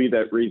fun to be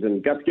that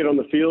reason. Got to get on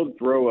the field,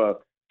 throw a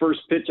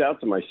first pitch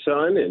out to my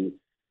son, and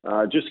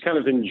just kind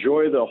of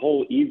enjoy the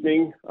whole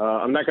evening.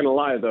 I'm not going to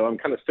lie, though. I'm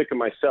kind of sick of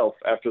myself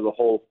after the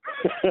whole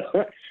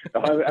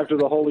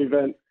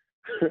event.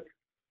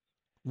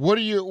 What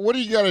do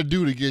you got to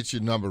do to get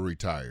your number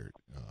retired,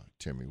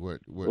 Timmy?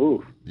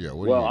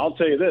 I'll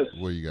tell you this.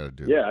 What do you got to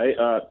do?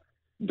 Yeah,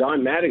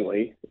 Don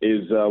Mattingly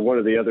is one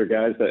of the other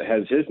guys that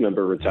has his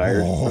number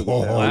retired.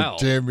 Wow,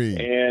 Timmy.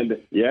 And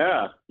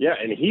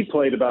and he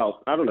played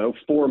about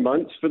 4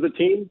 months for the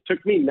team.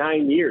 Took me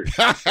 9 years.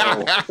 So,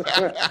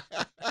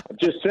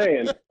 just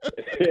saying,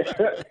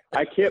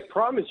 I can't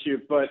promise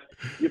you, but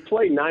you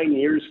play 9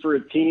 years for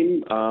a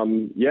team.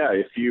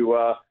 If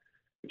you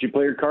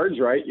play your cards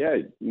right,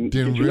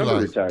 didn't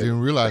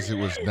realize it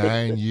was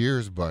 9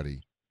 years,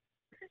 buddy.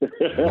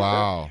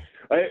 Wow.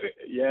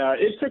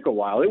 It took a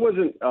while. It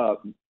wasn't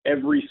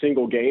every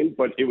single game,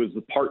 but it was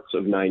the parts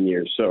of 9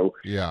 years. So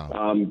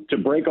to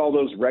break all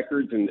those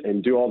records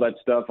and do all that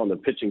stuff on the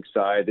pitching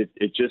side,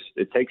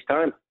 it takes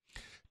time.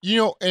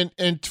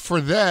 And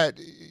for that,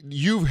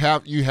 you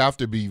have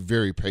to be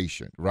very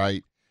patient,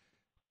 right?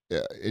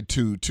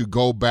 To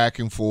go back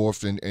and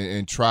forth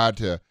and try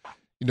to,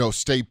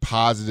 stay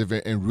positive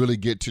and really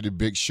get to the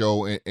big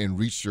show and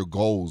reach your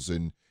goals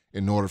in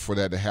order for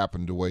that to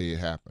happen the way it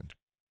happened.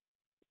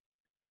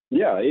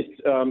 Yeah, it's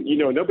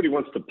nobody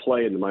wants to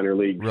play in the minor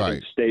leagues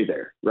and stay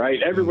there,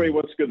 right? Everybody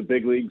wants to go to the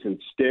big leagues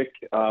and stick,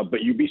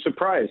 but you'd be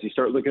surprised. You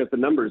start looking at the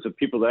numbers of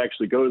people that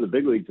actually go to the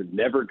big leagues and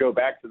never go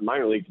back to the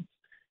minor leagues.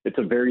 It's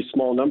a very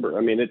small number.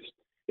 I mean,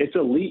 it's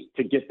elite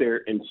to get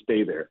there and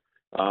stay there.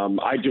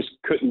 I just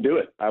couldn't do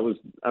it.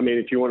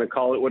 If you want to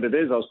call it what it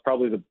is, I was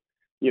probably the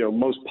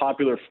most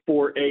popular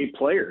 4A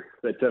player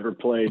that's ever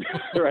played,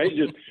 right?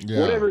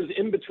 Whatever's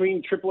in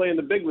between AAA and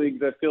the big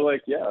leagues. I feel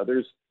like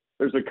there's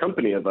a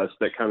company of us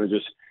that kind of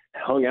just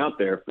hung out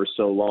there for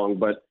so long.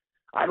 But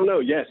I don't know.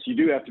 Yes, you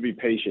do have to be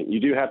patient. You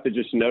do have to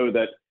just know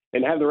that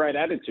and have the right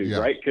attitude,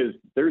 right? Because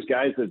there's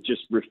guys that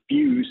just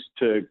refuse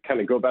to kind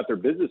of go about their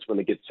business when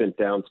they get sent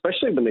down,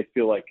 especially when they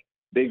feel like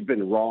they've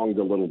been wronged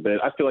a little bit.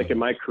 I feel like in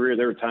my career,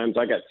 there were times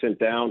I got sent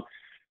down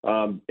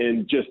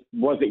and just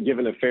wasn't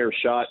given a fair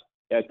shot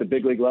at the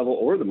big league level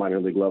or the minor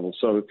league level.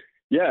 So,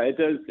 it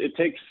does. It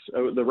takes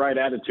the right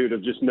attitude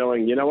of just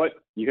knowing, you know what,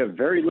 you have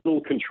very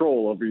little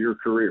control over your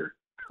career.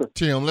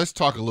 Tim, let's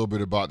talk a little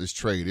bit about this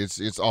trade.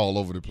 It's all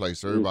over the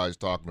place. Everybody's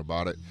talking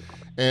about it.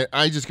 And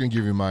I just can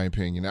give you my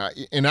opinion.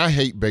 I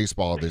hate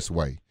baseball this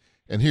way.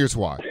 And here's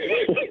why.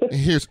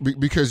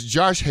 Because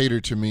Josh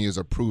Hader to me is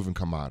a proven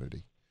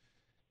commodity.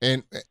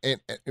 And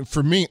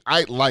for me,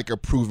 I like a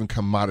proven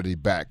commodity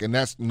back. And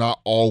that's not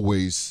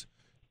always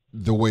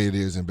the way it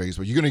is in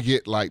baseball. You're going to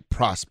get like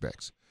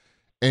prospects.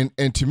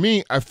 And to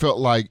me, I felt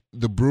like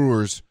the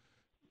Brewers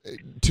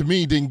to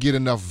me, didn't get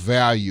enough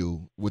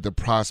value with the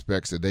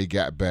prospects that they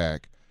got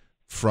back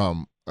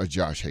from a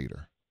Josh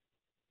Hader.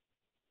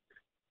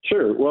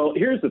 Sure. Well,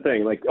 here's the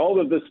thing. Like, all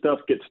of this stuff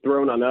gets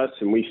thrown on us,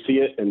 and we see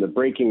it in the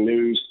breaking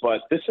news,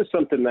 but this is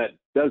something that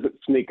doesn't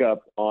sneak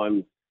up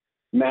on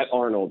Matt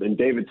Arnold and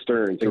David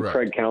Stearns and Correct.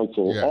 Craig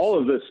Counsell. Yes. All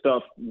of this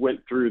stuff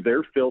went through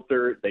their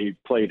filter. They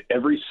played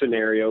every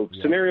scenario,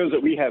 scenarios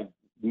that we have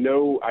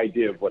no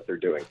idea of what they're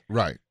doing.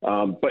 Right.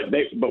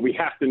 But we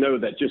have to know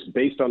that just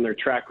based on their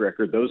track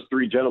record, those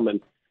three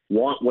gentlemen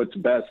want what's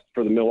best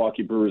for the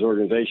Milwaukee Brewers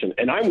organization.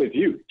 And I'm with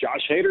you.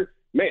 Josh Hader,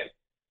 man,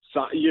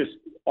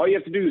 all you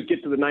have to do is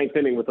get to the ninth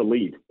inning with a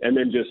lead and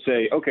then just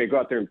say, okay, go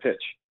out there and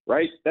pitch,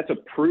 right? That's a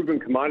proven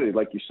commodity,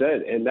 like you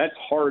said, and that's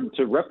hard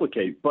to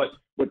replicate. But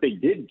what they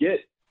did get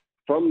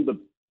from the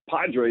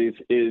Padres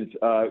is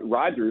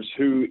Rogers,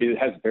 who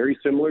has very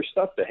similar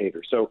stuff to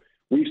Hader. So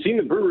we've seen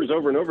the Brewers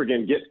over and over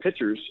again get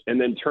pitchers and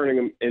then turning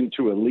them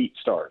into elite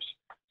stars.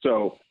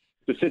 So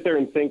to sit there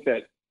and think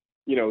that,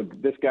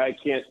 this guy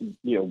can't,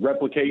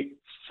 replicate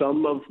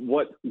some of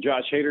what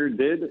Josh Hader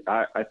did,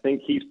 I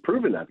think he's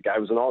proven that. The guy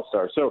was an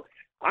all-star. So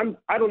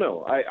I don't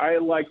know. I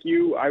like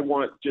you. I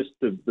want just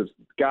the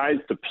guys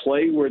to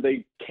play where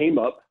they came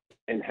up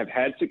and have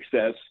had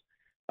success,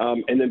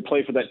 and then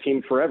play for that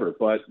team forever.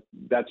 But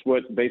that's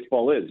what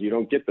baseball is. You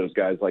don't get those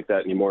guys like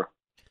that anymore.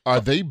 Are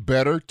they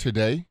better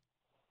today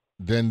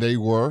than they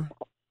were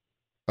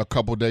a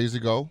couple days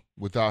ago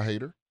without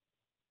Hader?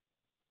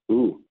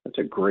 Ooh, that's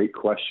a great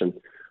question.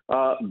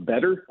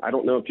 Better? I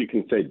don't know if you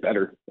can say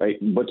better. Right?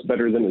 What's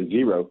better than a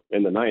 0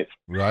 in the ninth?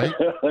 Right.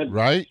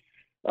 Right.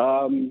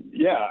 I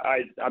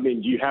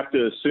mean, you have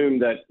to assume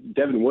that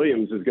Devin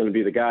Williams is going to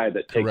be the guy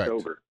that takes Correct.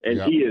 over,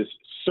 and he has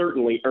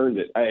certainly earned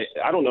it.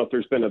 I don't know if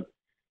there's been a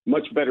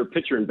much better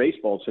pitcher in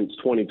baseball since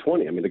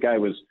 2020. I mean, the guy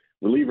was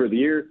reliever of the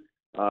year,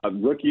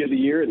 rookie of the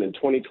year, and then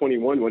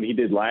 2021, what he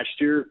did last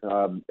year,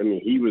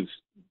 he was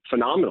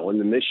phenomenal. And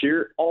then this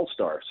year,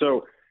 all-star.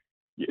 So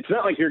it's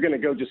not like you're going to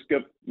go just go,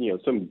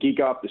 some geek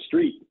off the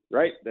street,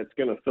 right? That's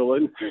going to fill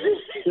in.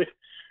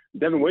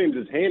 Devin Williams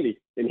is handy,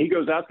 and he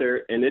goes out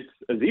there, and it's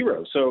a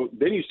 0. So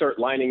then you start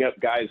lining up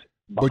guys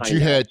behind But you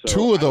had that. So,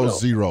 two of those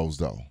zeros,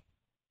 though.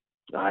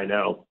 I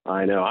know.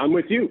 I'm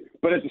with you.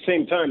 But at the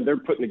same time, they're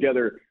putting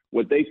together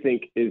what they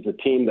think is a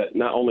team that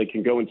not only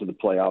can go into the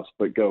playoffs,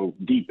 but go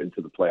deep into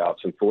the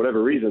playoffs. And for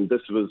whatever reason,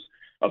 this was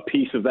a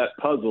piece of that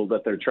puzzle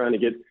that they're trying to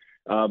get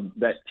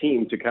that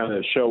team to kind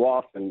of show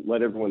off and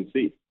let everyone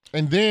see.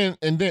 And then,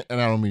 and I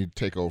don't mean to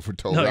take over for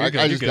Toby. No, I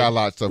just got a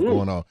lot of stuff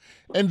going on.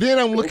 And then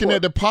I'm looking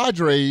at the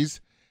Padres,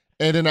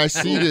 and then I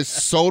see this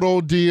Soto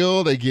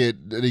deal. They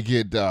get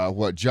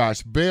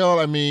Josh Bell.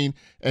 And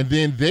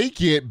then they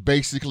get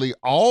basically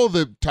all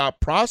the top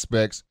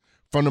prospects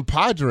from the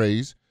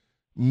Padres,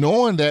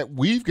 knowing that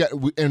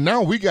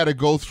now we got to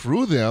go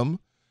through them,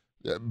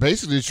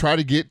 basically to try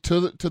to get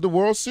to the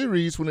World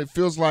Series when it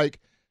feels like,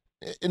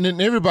 and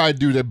then everybody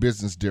do their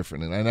business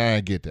different, and I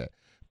get that.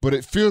 But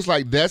it feels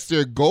like that's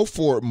their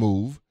go-for-it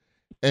move.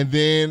 And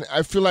then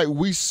I feel like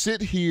we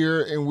sit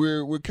here and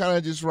we're kind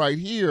of just right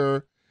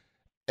here,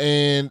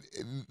 and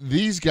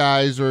these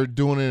guys are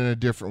doing it in a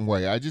different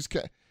way.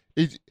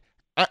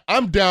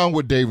 I'm down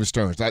with David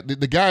Stearns.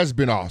 The guy's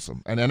been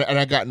awesome, and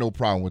I got no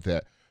problem with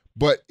that.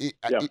 But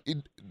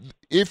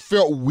it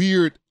felt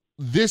weird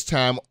this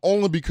time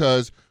only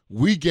because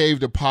we gave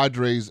the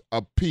Padres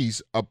a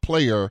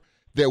player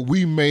that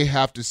we may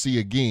have to see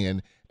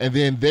again, and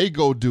then they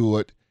go do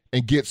it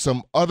and get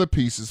some other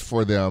pieces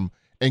for them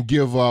and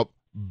give up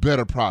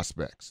better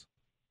prospects.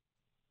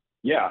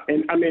 Yeah,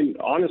 and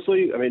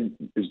honestly,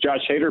 is Josh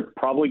Hader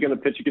probably going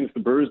to pitch against the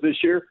Brewers this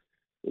year?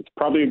 It's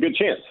probably a good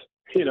chance,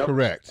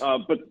 Correct.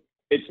 But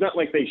it's not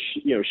like they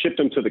shipped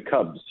him to the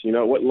Cubs. It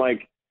wasn't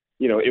like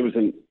it was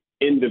an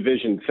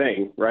in-division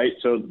thing, right?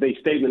 So they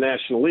stayed in the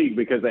National League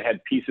because they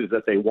had pieces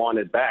that they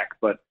wanted back.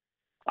 But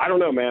I don't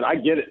know, man. I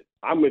get it.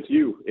 I'm with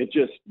you.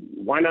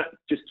 Why not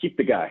just keep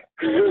the guy?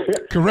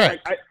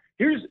 Correct.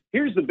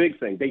 Here's the big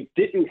thing. They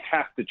didn't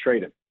have to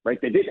trade him, right?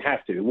 They didn't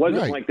have to. It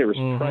wasn't like there was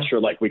pressure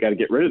like we got to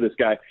get rid of this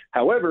guy.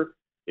 However,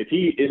 if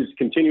he is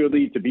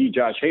continually to be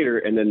Josh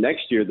Hader and then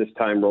next year this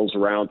time rolls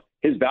around,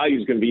 his value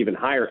is going to be even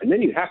higher. And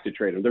then you have to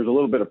trade him. There's a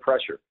little bit of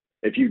pressure.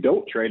 If you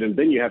don't trade him,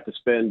 then you have to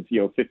spend,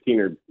 $15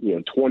 or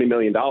 $20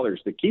 million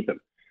to keep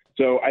him.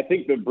 So I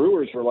think the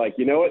Brewers were like,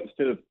 you know what,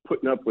 instead of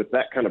putting up with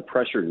that kind of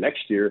pressure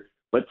next year,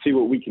 let's see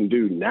what we can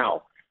do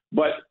now.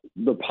 But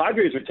the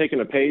Padres are taking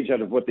a page out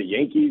of what the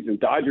Yankees and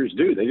Dodgers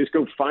do. They just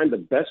go find the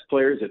best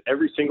players at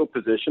every single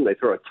position. They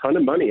throw a ton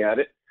of money at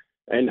it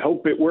and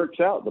hope it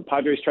works out. The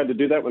Padres tried to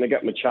do that when they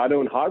got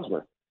Machado and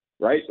Hosmer,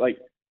 right? Like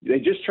they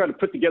just try to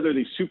put together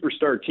these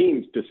superstar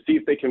teams to see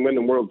if they can win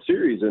the World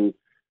Series. And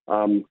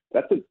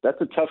that's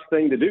a tough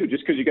thing to do.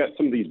 Just because you got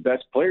some of these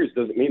best players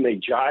doesn't mean they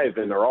jive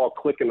and they're all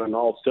clicking on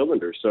all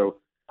cylinders. So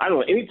I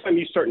don't know. Anytime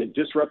you're starting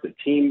to disrupt a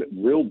team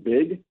real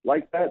big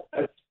like that,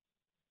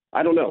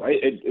 I don't know.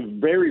 It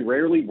very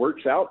rarely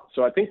works out.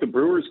 So I think the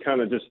Brewers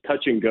kind of just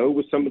touch and go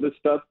with some of this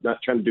stuff, not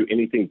trying to do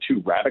anything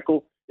too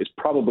radical. It's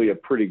probably a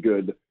pretty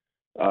good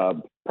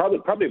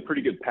probably a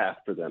pretty good path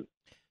for them.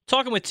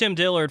 Talking with Tim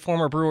Dillard,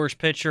 former Brewers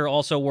pitcher,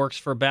 also works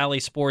for Bally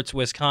Sports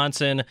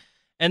Wisconsin.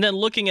 And then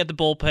looking at the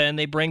bullpen,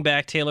 they bring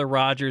back Taylor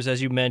Rogers,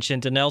 as you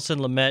mentioned. Dinelson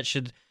Lamet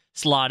should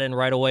slot in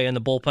right away in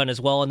the bullpen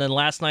as well. And then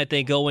last night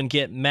they go and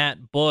get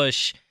Matt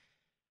Bush.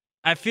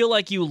 I feel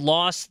like you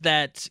lost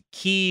that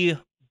key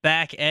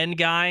back end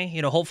guy.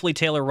 Hopefully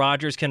Taylor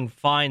Rogers can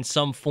find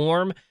some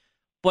form,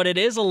 but it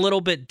is a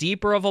little bit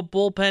deeper of a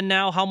bullpen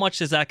now. How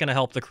much is that going to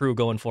help the Crew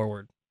going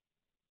forward?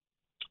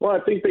 Well, I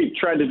think they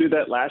tried to do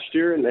that last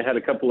year, and they had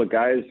a couple of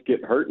guys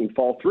get hurt and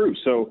fall through.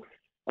 So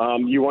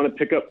you want to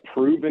pick up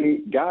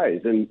proven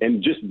guys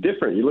and just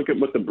different. You look at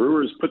what the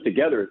Brewers put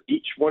together.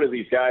 Each one of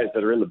these guys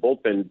that are in the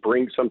bullpen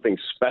brings something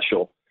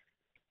special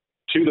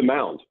to the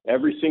mound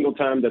every single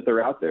time that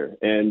they're out there.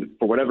 And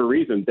for whatever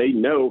reason, they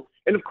know.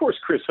 And, of course,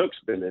 Chris Hook's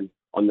been in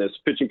on this.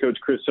 Pitching coach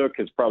Chris Hook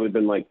has probably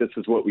been like, this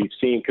is what we've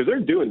seen, because they're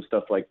doing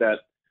stuff like that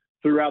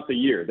throughout the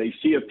year. They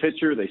see a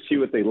pitcher, they see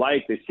what they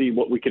like, they see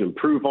what we can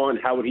improve on,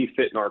 how would he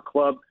fit in our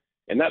club,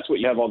 and that's what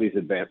you have all these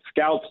advanced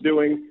scouts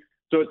doing.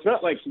 So it's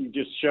not like you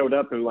just showed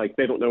up and like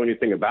they don't know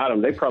anything about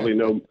them. They probably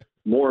know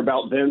more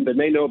about them than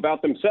they know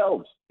about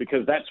themselves,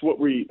 because that's where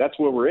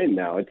we're in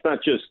now. It's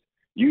not just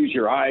use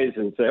your eyes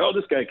and say, oh,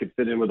 this guy could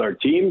fit in with our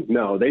team.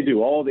 No, they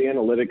do all the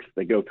analytics.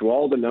 They go through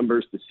all the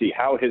numbers to see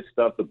how his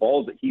stuff, the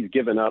balls that he's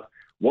given up,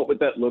 what would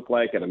that look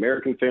like at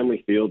American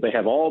Family Field. They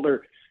have all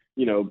their,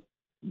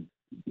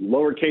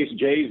 lowercase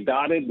J's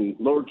dotted and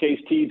lowercase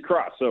T's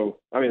crossed. So,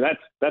 I mean,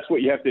 that's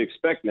what you have to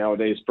expect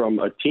nowadays from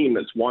a team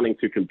that's wanting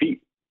to compete.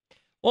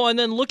 Well, and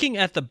then looking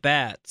at the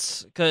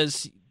bats,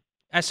 because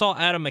I saw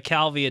Adam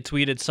McCalvey had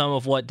tweeted some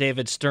of what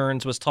David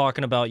Stearns was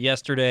talking about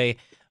yesterday,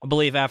 I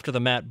believe after the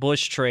Matt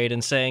Bush trade,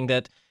 and saying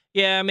that,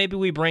 yeah, maybe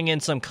we bring in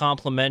some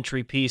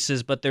complementary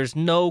pieces, but there's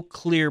no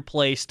clear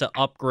place to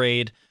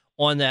upgrade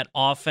on that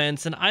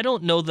offense. And I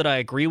don't know that I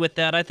agree with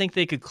that. I think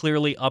they could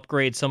clearly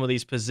upgrade some of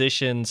these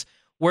positions.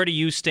 Where do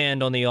you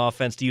stand on the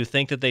offense? Do you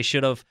think that they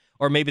should have,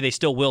 or maybe they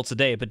still will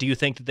today, but do you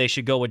think that they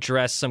should go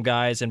address some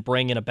guys and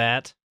bring in a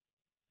bat?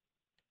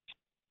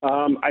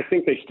 I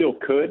think they still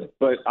could,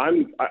 but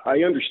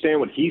I understand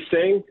what he's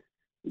saying,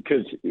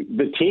 because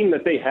the team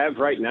that they have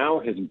right now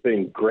has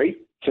been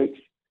great since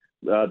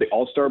the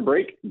All-Star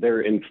break.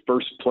 They're in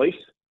first place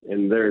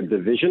in their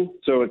division.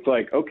 So it's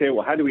like, okay,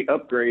 well, how do we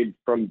upgrade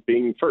from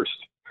being first?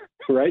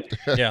 Right?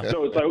 Yeah.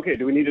 So it's like, okay,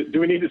 do we need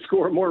to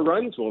score more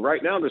runs? Well,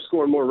 right now they're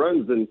scoring more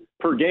runs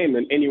per game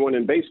than anyone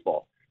in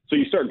baseball. So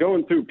you start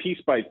going through piece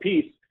by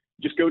piece,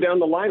 just go down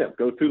the lineup,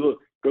 go through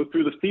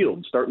the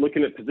field, start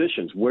looking at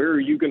positions. Where are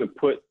you going to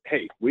put,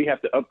 hey, we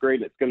have to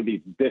upgrade, and it's going to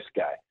be this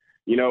guy.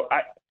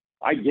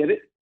 I get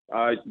it.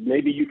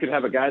 Maybe you could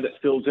have a guy that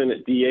fills in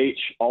at DH,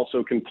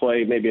 also can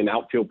play maybe an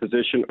outfield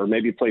position, or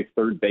maybe play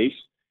third base,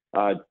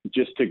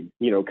 just to,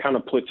 kind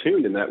of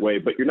platoon in that way.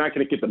 But you're not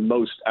going to get the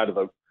most out of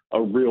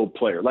a real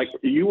player. Like,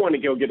 you want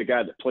to go get a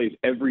guy that plays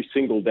every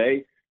single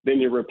day, then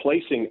you're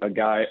replacing a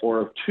guy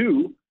or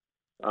two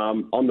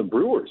on the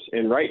Brewers.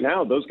 And right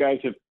now, those guys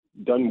have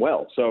done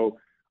well. So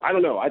I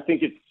don't know. I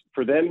think it's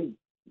for them.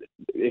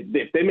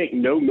 If they make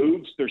no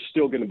moves, they're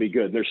still going to be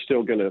good. They're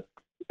still going to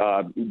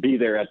be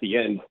there at the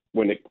end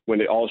when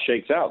it all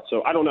shakes out.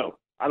 So I don't know.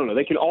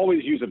 They can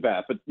always use a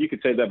bat, but you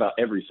could say that about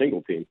every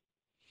single team.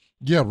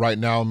 Yeah, right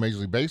now in Major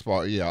League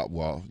Baseball,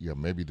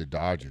 maybe the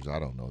Dodgers. I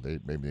don't know.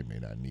 They may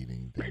not need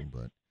anything,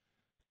 but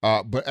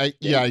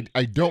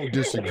I don't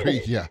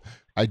disagree. Yeah,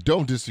 I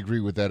don't disagree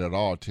with that at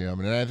all,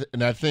 Tim.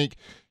 And I think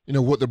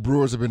what the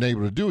Brewers have been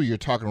able to do. You're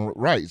talking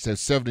right. It says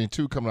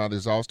 72 coming out of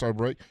this All-Star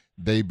break.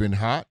 They've been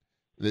hot.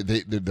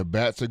 The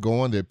bats are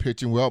going. They're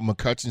pitching well.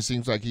 McCutchen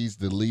seems like he's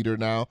the leader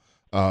now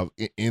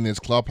in his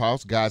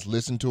clubhouse. Guys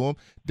listen to him.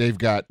 They've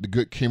got the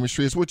good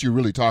chemistry. It's what you're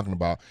really talking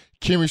about.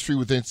 Chemistry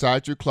with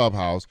inside your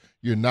clubhouse.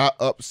 You're not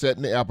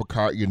upsetting the apple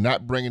cart. You're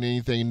not bringing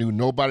anything new.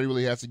 Nobody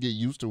really has to get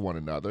used to one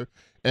another.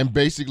 And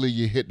basically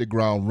you hit the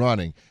ground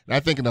running. And I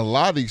think in a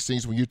lot of these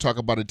things, when you talk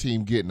about a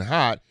team getting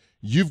hot,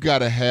 you've got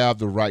to have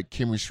the right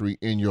chemistry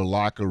in your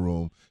locker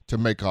room to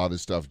make all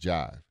this stuff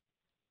jive.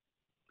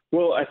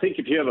 Well, I think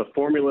if you have a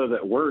formula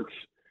that works,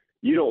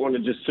 you don't want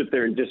to just sit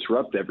there and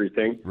disrupt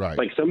everything. Right.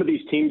 Like some of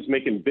these teams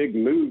making big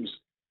moves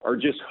are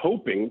just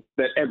hoping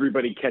that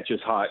everybody catches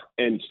hot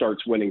and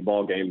starts winning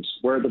ball games,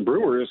 where the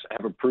Brewers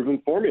have a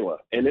proven formula,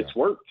 and it's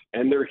worked,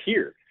 and they're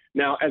here.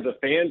 Now, as a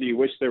fan, do you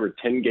wish they were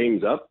 10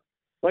 games up?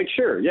 Like,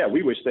 sure, yeah,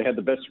 we wish they had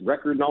the best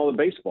record in all of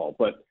baseball,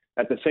 but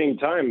at the same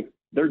time,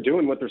 they're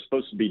doing what they're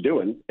supposed to be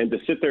doing, and to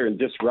sit there and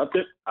disrupt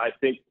it, I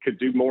think could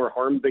do more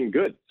harm than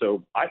good.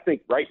 So I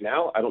think right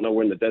now, I don't know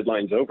when the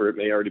deadline's over. It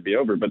may already be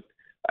over, but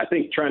I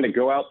think trying to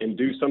go out and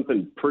do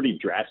something pretty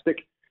drastic,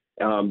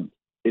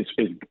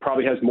 it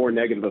probably has more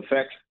negative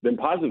effects than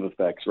positive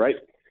effects, right?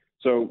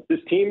 So this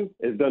team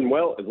has done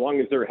well as long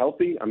as they're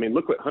healthy. I mean,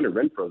 look what Hunter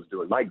Renfroe's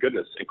doing. My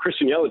goodness. And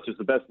Christian Yelich is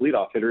the best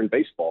leadoff hitter in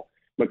baseball.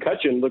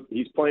 McCutchen, look,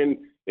 he's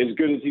playing as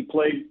good as he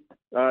played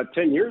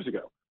 10 years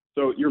ago.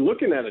 So you're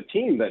looking at a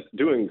team that's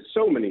doing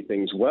so many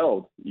things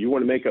well. You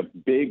want to make a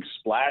big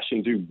splash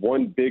and do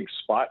one big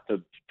spot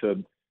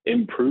to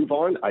improve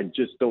on. I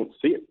just don't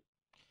see it.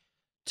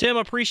 Tim,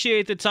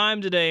 appreciate the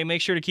time today. Make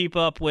sure to keep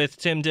up with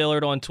Tim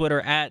Dillard on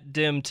Twitter at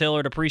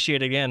DimTillard.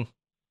 Appreciate it again.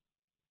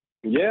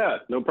 Yeah,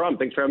 no problem.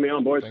 Thanks for having me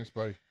on, boys. Thanks,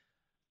 buddy.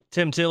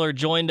 Tim Dillard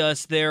joined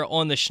us there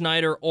on the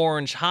Schneider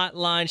Orange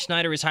Hotline.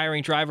 Schneider is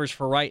hiring drivers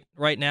for right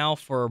now.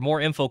 For more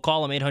info,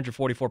 call them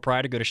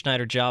 844-PRIDE or go to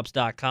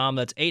SchneiderJobs.com.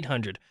 That's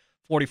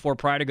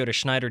 844-PRIDE or go to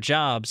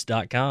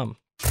SchneiderJobs.com.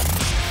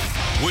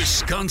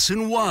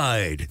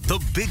 Wisconsin-wide,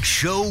 the Big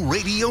Show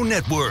Radio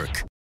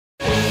Network.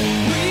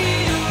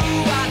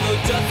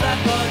 Just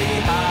like Buddy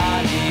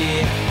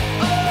Holly.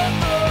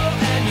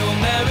 And you're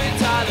married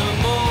Tyler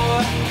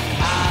Moore.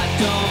 I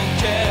don't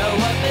care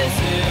what they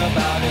say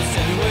about us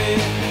anyway.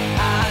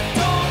 I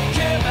don't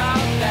care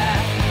about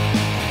that.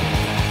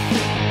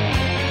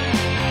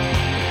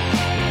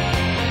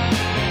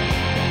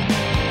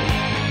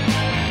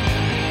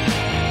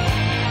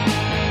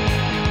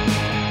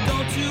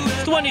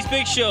 It's the Wendy's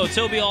Big Show.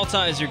 Toby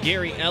Altizer,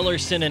 Gary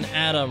Ellerson, and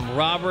Adam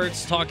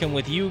Roberts talking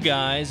with you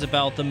guys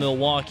about the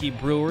Milwaukee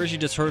Brewers. You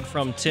just heard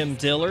from Tim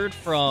Dillard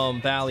from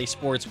Bally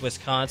Sports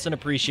Wisconsin.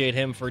 Appreciate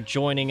him for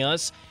joining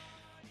us.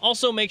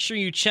 Also, make sure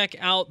you check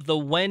out the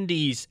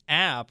Wendy's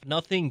app.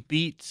 Nothing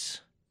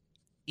beats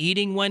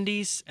eating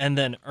Wendy's and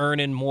then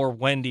earning more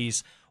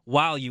Wendy's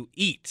while you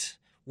eat.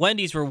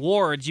 Wendy's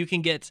Rewards, you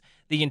can get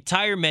the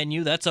entire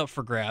menu, that's up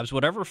for grabs.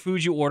 Whatever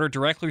food you order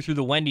directly through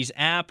the Wendy's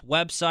app,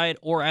 website,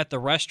 or at the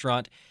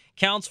restaurant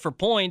counts for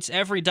points.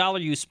 Every dollar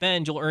you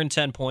spend, you'll earn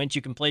 10 points.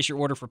 You can place your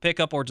order for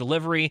pickup or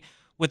delivery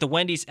with the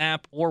Wendy's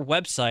app or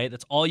website.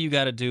 That's all you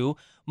got to do.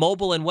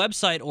 Mobile and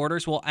website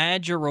orders will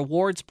add your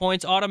rewards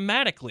points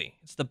automatically.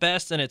 It's the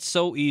best and it's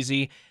so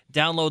easy.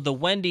 Download the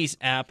Wendy's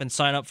app and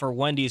sign up for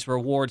Wendy's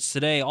Rewards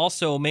today.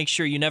 Also, make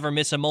sure you never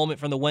miss a moment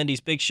from the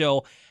Wendy's Big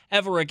Show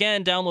ever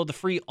again. Download the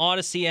free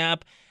Odyssey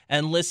app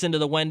and listen to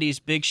the Wendy's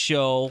Big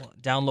Show.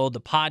 Download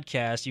the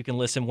podcast. You can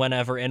listen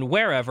whenever and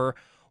wherever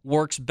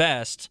works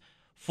best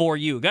for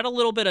you. Got a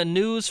little bit of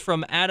news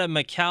from Adam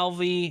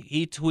McCalvey.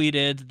 He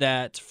tweeted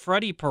that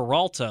Freddie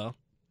Peralta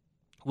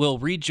will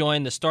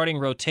rejoin the starting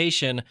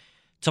rotation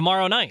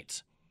tomorrow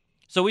night.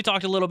 So we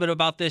talked a little bit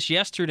about this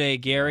yesterday,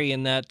 Gary,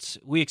 and that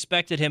we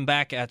expected him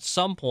back at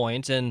some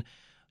point and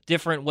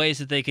different ways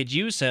that they could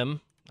use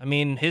him. I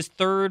mean, his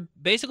third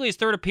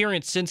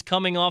appearance since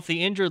coming off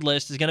the injured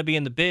list is going to be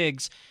in the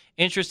bigs.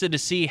 Interested to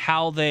see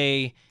how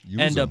they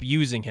end up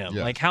using him.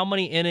 Yeah. Like, how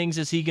many innings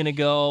is he going to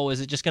go?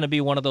 Is it just going to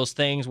be one of those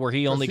things where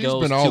he only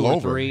goes 2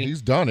 or 3?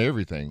 He's done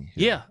everything.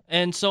 Yeah,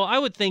 and so I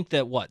would think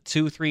that,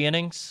 2-3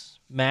 innings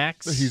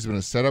max? He's been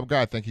a setup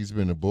guy. I think he's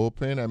been a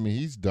bullpen. I mean,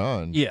 he's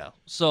done. Yeah,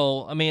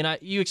 so, I mean,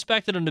 you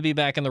expected him to be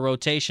back in the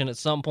rotation at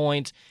some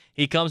point.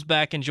 He comes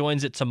back and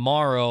joins it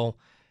tomorrow.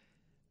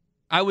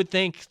 I would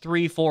think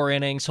 3-4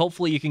 innings.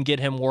 Hopefully you can get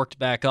him worked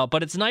back up.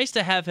 But it's nice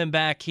to have him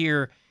back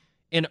here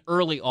in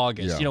early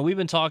August. Yeah. You know, we've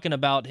been talking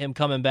about him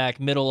coming back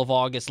middle of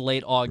August,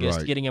 late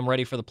August, getting him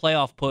ready for the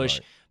playoff push.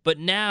 Right. But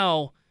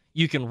now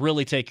you can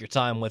really take your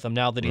time with him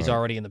now that he's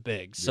already in the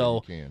bigs.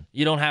 So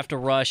you don't have to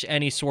rush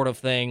any sort of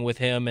thing with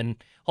him. And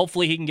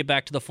hopefully he can get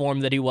back to the form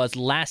that he was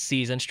last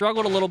season.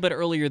 Struggled a little bit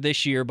earlier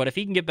this year, but if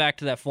he can get back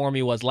to that form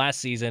he was last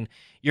season,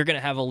 you're going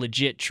to have a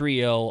legit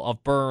trio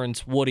of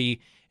Burns, Woody,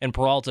 and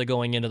Peralta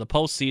going into the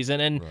postseason.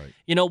 And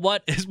you know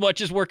what? As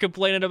much as we're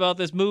complaining about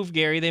this move,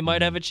 Gary, they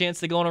might have a chance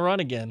to go on a run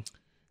again.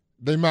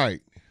 They might.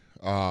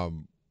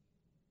 And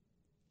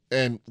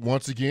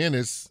once again,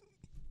 it's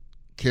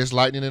kiss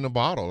lightning in a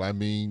bottle. I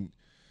mean,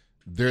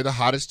 they're the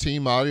hottest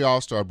team out of the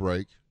All-Star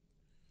break.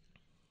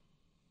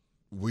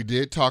 We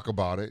did talk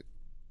about it.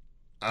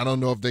 I don't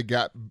know if they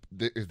got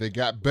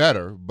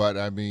better, but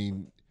I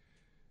mean,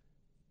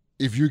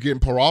 if you're getting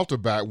Peralta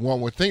back,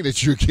 one would think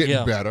that you're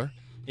getting better.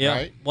 Yeah,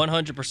 right?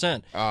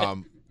 100%.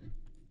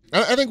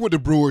 I think with the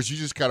Brewers, you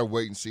just got to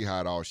wait and see how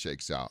it all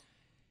shakes out.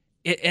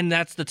 And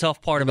that's the tough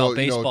part about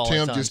baseball.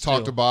 Tim just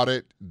talked about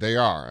it. They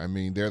are. I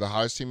mean, they're the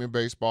hottest team in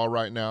baseball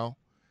right now,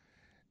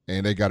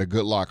 and they got a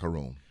good locker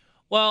room.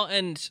 Well,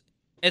 and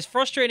as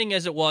frustrating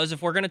as it was,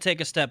 if we're going to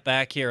take a step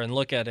back here and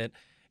look at it,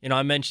 you know,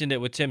 I mentioned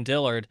it with Tim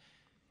Dillard.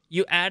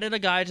 You added a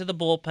guy to the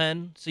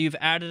bullpen, so you've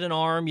added an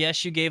arm.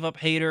 Yes, you gave up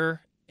Hader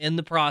in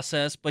the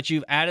process, but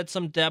you've added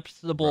some depth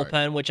to the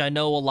bullpen, which I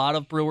know a lot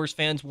of Brewers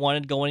fans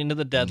wanted going into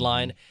the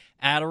deadline.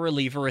 Add a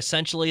reliever.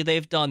 Essentially,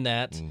 they've done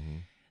that.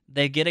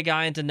 They get a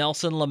guy into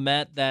Nelson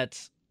Lamet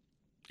that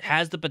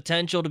has the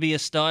potential to be a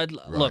stud.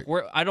 Look,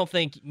 I don't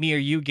think me or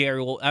you, Gary,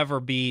 will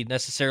ever be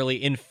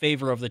necessarily in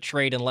favor of the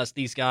trade unless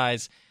these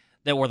guys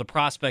that were the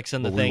prospects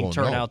in the thing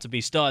turn out to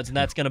be studs, and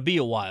that's going to be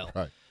a while.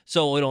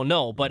 So we don't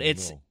know, but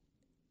it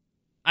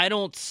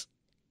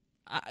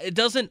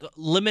doesn't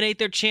eliminate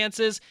their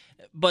chances.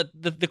 But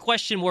the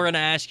question we're going to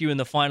ask you in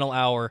the final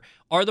hour,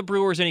 are the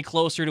Brewers any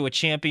closer to a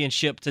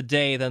championship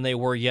today than they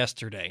were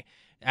yesterday?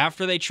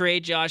 After they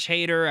trade Josh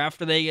Hader,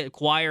 after they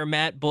acquire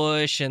Matt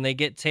Bush, and they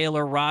get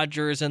Taylor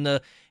Rogers and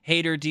the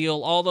Hader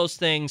deal, all those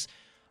things,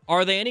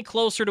 are they any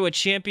closer to a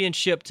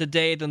championship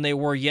today than they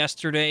were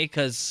yesterday?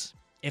 Because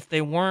if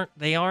they weren't,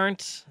 they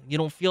aren't. You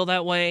don't feel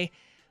that way?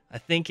 I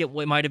think it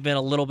might have been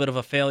a little bit of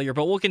a failure,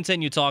 but we'll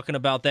continue talking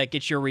about that.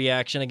 Get your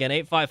reaction. Again,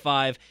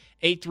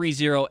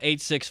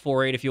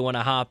 855-830-8648 if you want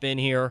to hop in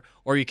here,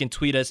 or you can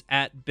tweet us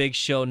at Big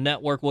Show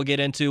Network. We'll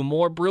get into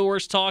more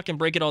Brewers talk and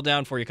break it all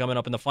down for you coming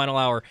up in the final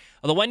hour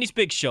of the Wendy's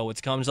Big Show.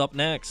 It comes up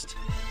next.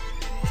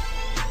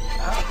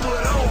 I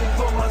put on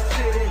for my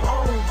city,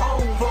 on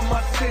for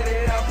my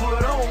city. I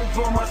put on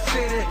for my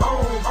city,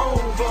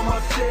 on for my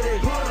city.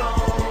 Put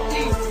on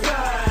east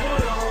side,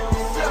 put on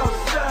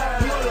south side,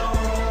 put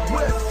on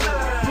west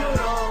side, put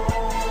on.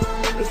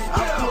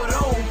 I put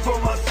on for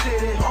my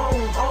city,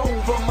 on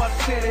for my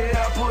city.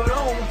 I put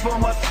on for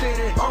my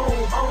city,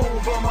 on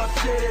for my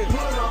city.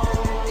 Put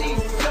on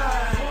east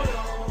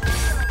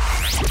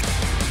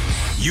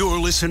side. You're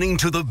listening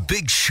to the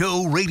Big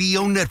Show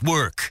Radio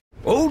Network.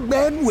 Old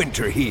Man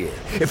Winter here.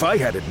 If I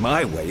had it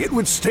my way, it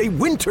would stay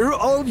winter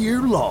all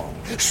year long.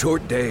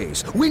 Short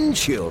days, wind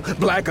chill,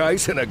 black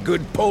ice, and a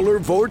good polar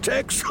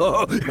vortex.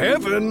 Oh,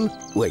 heaven.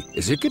 Wait,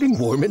 is it getting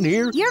warm in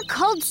here? Your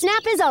cold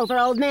snap is over,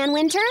 Old Man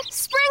Winter.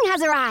 Spring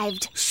has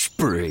arrived.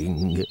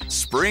 Spring.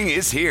 Spring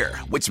is here,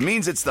 which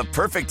means it's the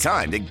perfect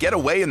time to get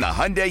away in the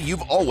Hyundai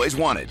you've always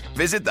wanted.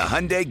 Visit the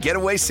Hyundai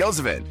Getaway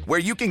Sales Event, where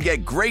you can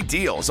get great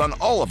deals on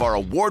all of our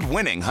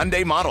award-winning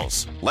Hyundai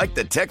models, like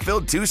the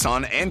tech-filled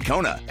Tucson and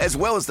Kona, as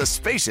well as the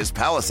spacious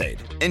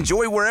Palisade.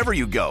 Enjoy wherever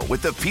you go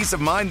with the peace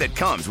of mind that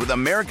comes with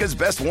America's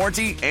best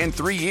warranty and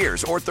 3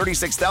 years or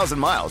 36,000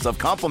 miles of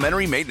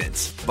complimentary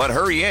maintenance. But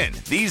hurry in,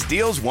 these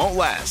deals won't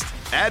last.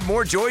 Add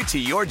more joy to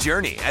your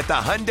journey at the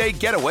Hyundai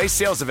Getaway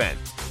Sales Event.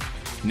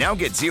 Now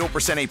get 0%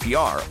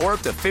 APR or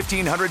up to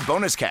 $1,500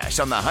 bonus cash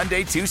on the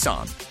Hyundai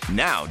Tucson.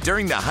 Now,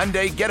 during the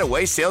Hyundai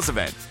Getaway Sales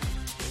Event.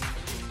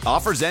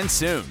 Offers end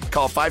soon.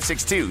 Call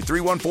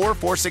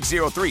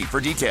 562-314-4603 for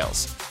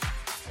details.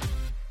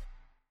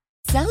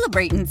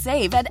 Celebrate and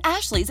save at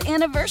Ashley's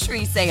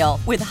Anniversary Sale.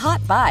 With Hot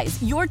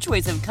Buys, your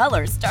choice of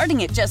colors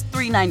starting at just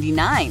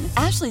 $3.99.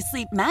 Ashley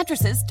Sleep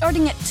mattresses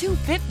starting at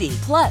 $2.50.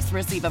 Plus,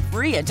 receive a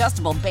free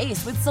adjustable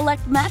base with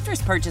select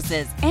mattress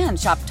purchases. And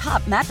shop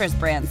top mattress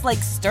brands like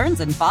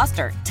Stearns &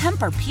 Foster,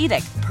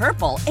 Tempur-Pedic,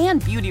 Purple,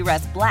 and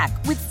Beautyrest Black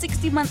with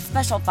 60-month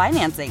special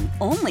financing.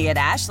 Only at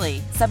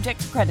Ashley.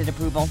 Subject to credit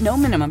approval. No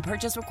minimum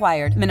purchase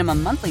required.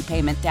 Minimum monthly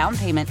payment, down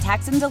payment,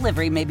 tax, and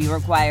delivery may be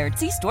required.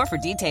 See store for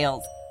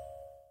details.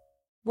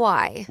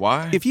 Why?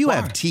 If you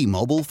have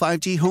T-Mobile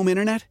 5G home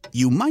internet,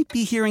 you might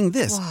be hearing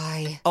this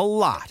a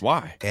lot.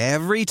 Why?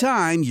 Every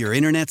time your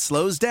internet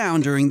slows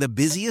down during the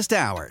busiest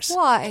hours.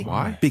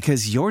 Why?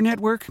 Because your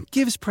network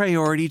gives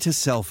priority to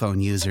cell phone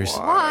users.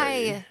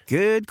 Why?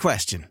 Good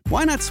question.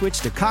 Why not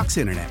switch to Cox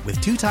Internet with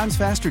 2 times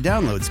faster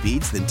download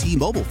speeds than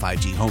T-Mobile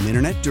 5G home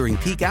internet during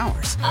peak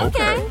hours?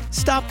 Okay.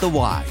 Stop the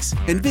whys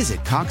and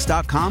visit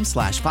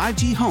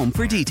cox.com/5G home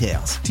for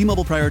details.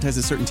 T-Mobile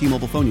prioritizes certain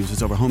T-Mobile phone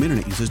users over home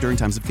internet users during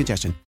times of congestion.